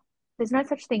 Business, there's no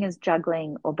such thing as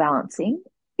juggling or balancing.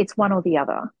 It's one or the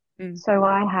other. So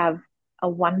I have a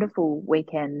wonderful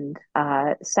weekend.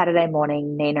 Saturday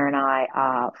morning, Nina and I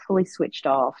are fully switched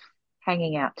off,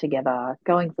 hanging out together,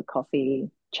 going for coffee,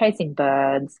 chasing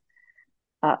birds,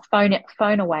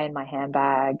 phone away in my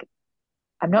handbag.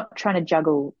 I'm not trying to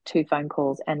juggle 2 phone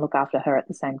calls and look after her at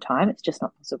the same time. It's just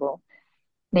not possible.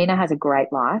 Nina has a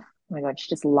great life. Oh my God, she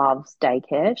just loves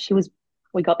daycare.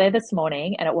 We got there this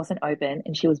morning and it wasn't open,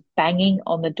 and she was banging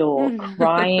on the door,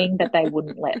 crying that they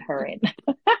wouldn't let her in.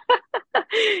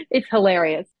 It's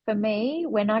hilarious. For me,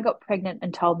 when I got pregnant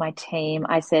and told my team,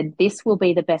 I said, this will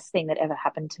be the best thing that ever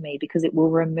happened to me, because it will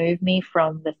remove me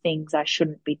from the things I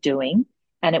shouldn't be doing,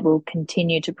 and it will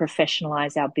continue to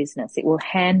professionalize our business. It will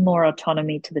hand more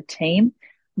autonomy to the team,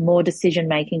 more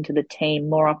decision-making to the team,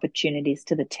 more opportunities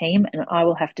to the team, and I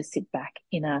will have to sit back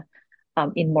in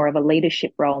more of a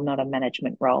leadership role, not a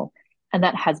management role. And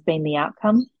that has been the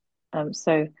outcome.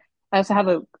 So I also have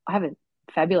a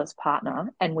fabulous partner,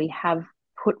 and we have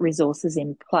put resources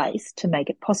in place to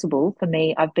make it possible. For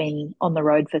me, I've been on the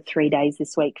road for 3 days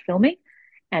this week filming,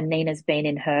 and Nina's been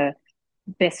in her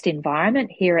best environment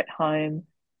here at home,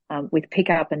 with pick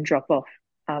up and drop off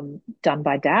done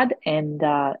by Dad, and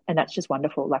that's just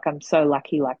wonderful. Like, I'm so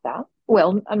lucky like that.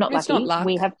 Well, I'm not lucky. It's not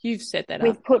luck. You've set that up.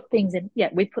 We've put things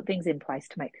in place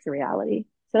to make this a reality.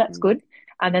 So that's good.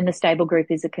 And then the Stable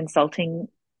Group is a consulting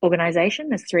organisation.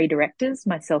 There's 3 directors,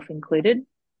 myself included.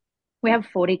 We have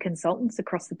 40 consultants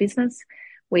across the business.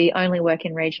 We only work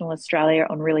in regional Australia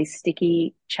on really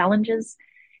sticky challenges,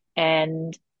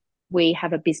 and we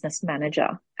have a business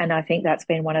manager. And I think that's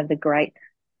been one of the great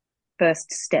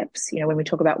first steps. When we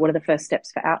talk about what are the first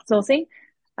steps for outsourcing,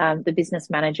 the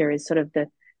business manager is sort of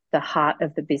the heart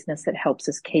of the business that helps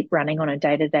us keep running on a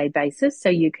day-to-day basis. So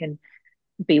you can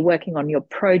be working on your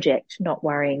project, not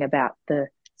worrying about the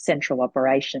central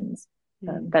operations.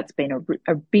 That's been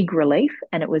a big relief,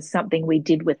 and it was something we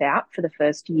did without for the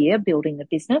first year building the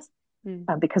business,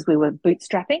 because we were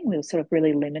bootstrapping. We were sort of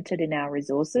really limited in our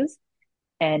resources,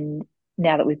 and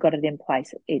now that we've got it in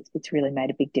place, it's really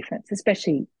made a big difference.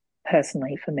 Especially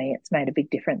personally for me, it's made a big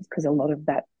difference because a lot of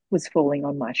that was falling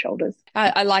on my shoulders.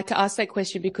 I like to ask that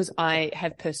question because I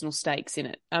have personal stakes in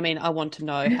it. I mean, I want to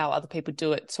know how other people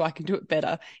do it so I can do it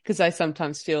better, because I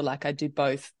sometimes feel like I do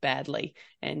both badly,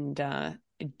 and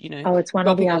it's one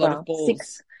or the other.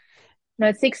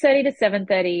 6:30 to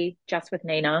 7:30 just with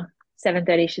Nina.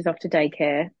 7:30 she's off to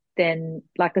daycare. Then,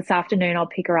 like, this afternoon, I'll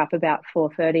pick her up about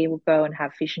 4:30. We'll go and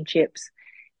have fish and chips,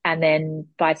 and then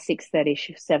by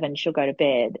 6:30, 7 she'll go to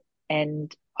bed.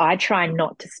 And I try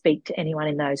not to speak to anyone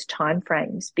in those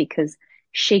timeframes, because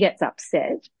she gets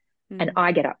upset and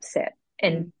I get upset,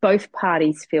 and both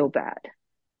parties feel bad.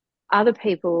 Other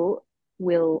people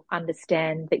will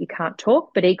understand that you can't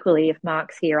talk, but equally, if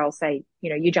Mark's here, I'll say,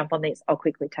 you jump on this, I'll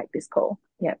quickly take this call.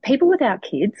 Yeah, people without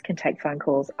kids can take phone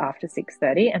calls after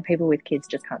 6:30, and people with kids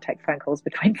just can't take phone calls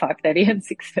between 5:30 and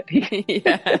 6:30.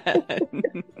 Yeah.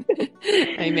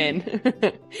 Amen.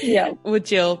 Yeah. Well,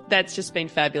 Jill, that's just been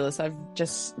fabulous. I've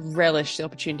just relished the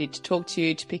opportunity to talk to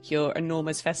you, to pick your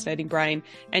enormous, fascinating brain,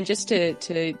 and just to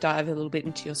dive a little bit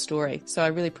into your story. So I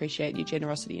really appreciate your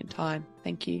generosity and time.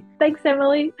 Thank you. Thanks,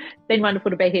 Emily. It's been wonderful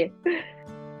to be here.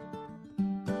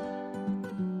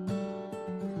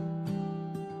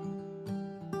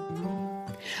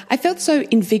 I felt so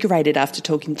invigorated after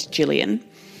talking to Jillian.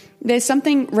 There's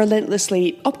something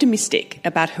relentlessly optimistic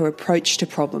about her approach to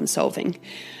problem solving.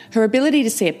 Her ability to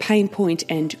see a pain point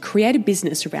and create a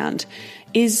business around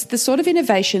is the sort of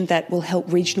innovation that will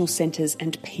help regional centres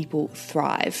and people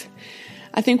thrive.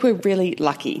 I think we're really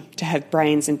lucky to have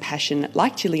brains and passion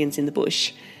like Jillian's in the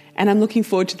bush, and I'm looking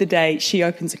forward to the day she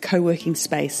opens a co-working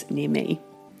space near me.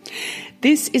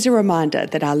 This is a reminder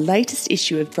that our latest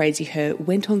issue of Crazy Her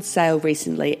went on sale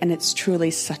recently, and it's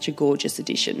truly such a gorgeous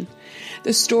edition.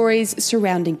 The stories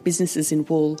surrounding businesses in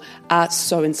wool are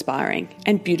so inspiring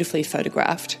and beautifully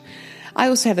photographed. I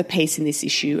also have a piece in this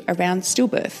issue around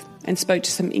stillbirth and spoke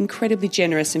to some incredibly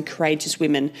generous and courageous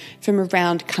women from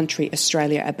around country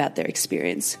Australia about their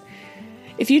experience.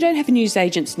 If you don't have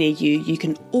newsagents near you, you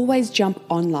can always jump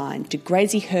online to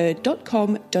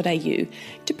graziher.com.au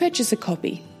to purchase a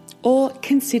copy or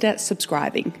consider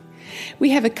subscribing. We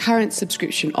have a current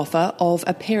subscription offer of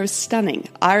a pair of stunning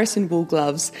iris and wool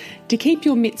gloves to keep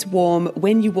your mitts warm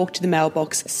when you walk to the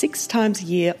mailbox 6 times a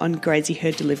year on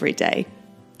Graziher Delivery Day.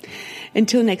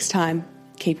 Until next time,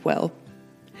 keep well.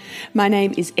 My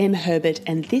name is Em Herbert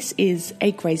and this is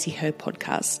a Graziher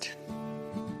podcast.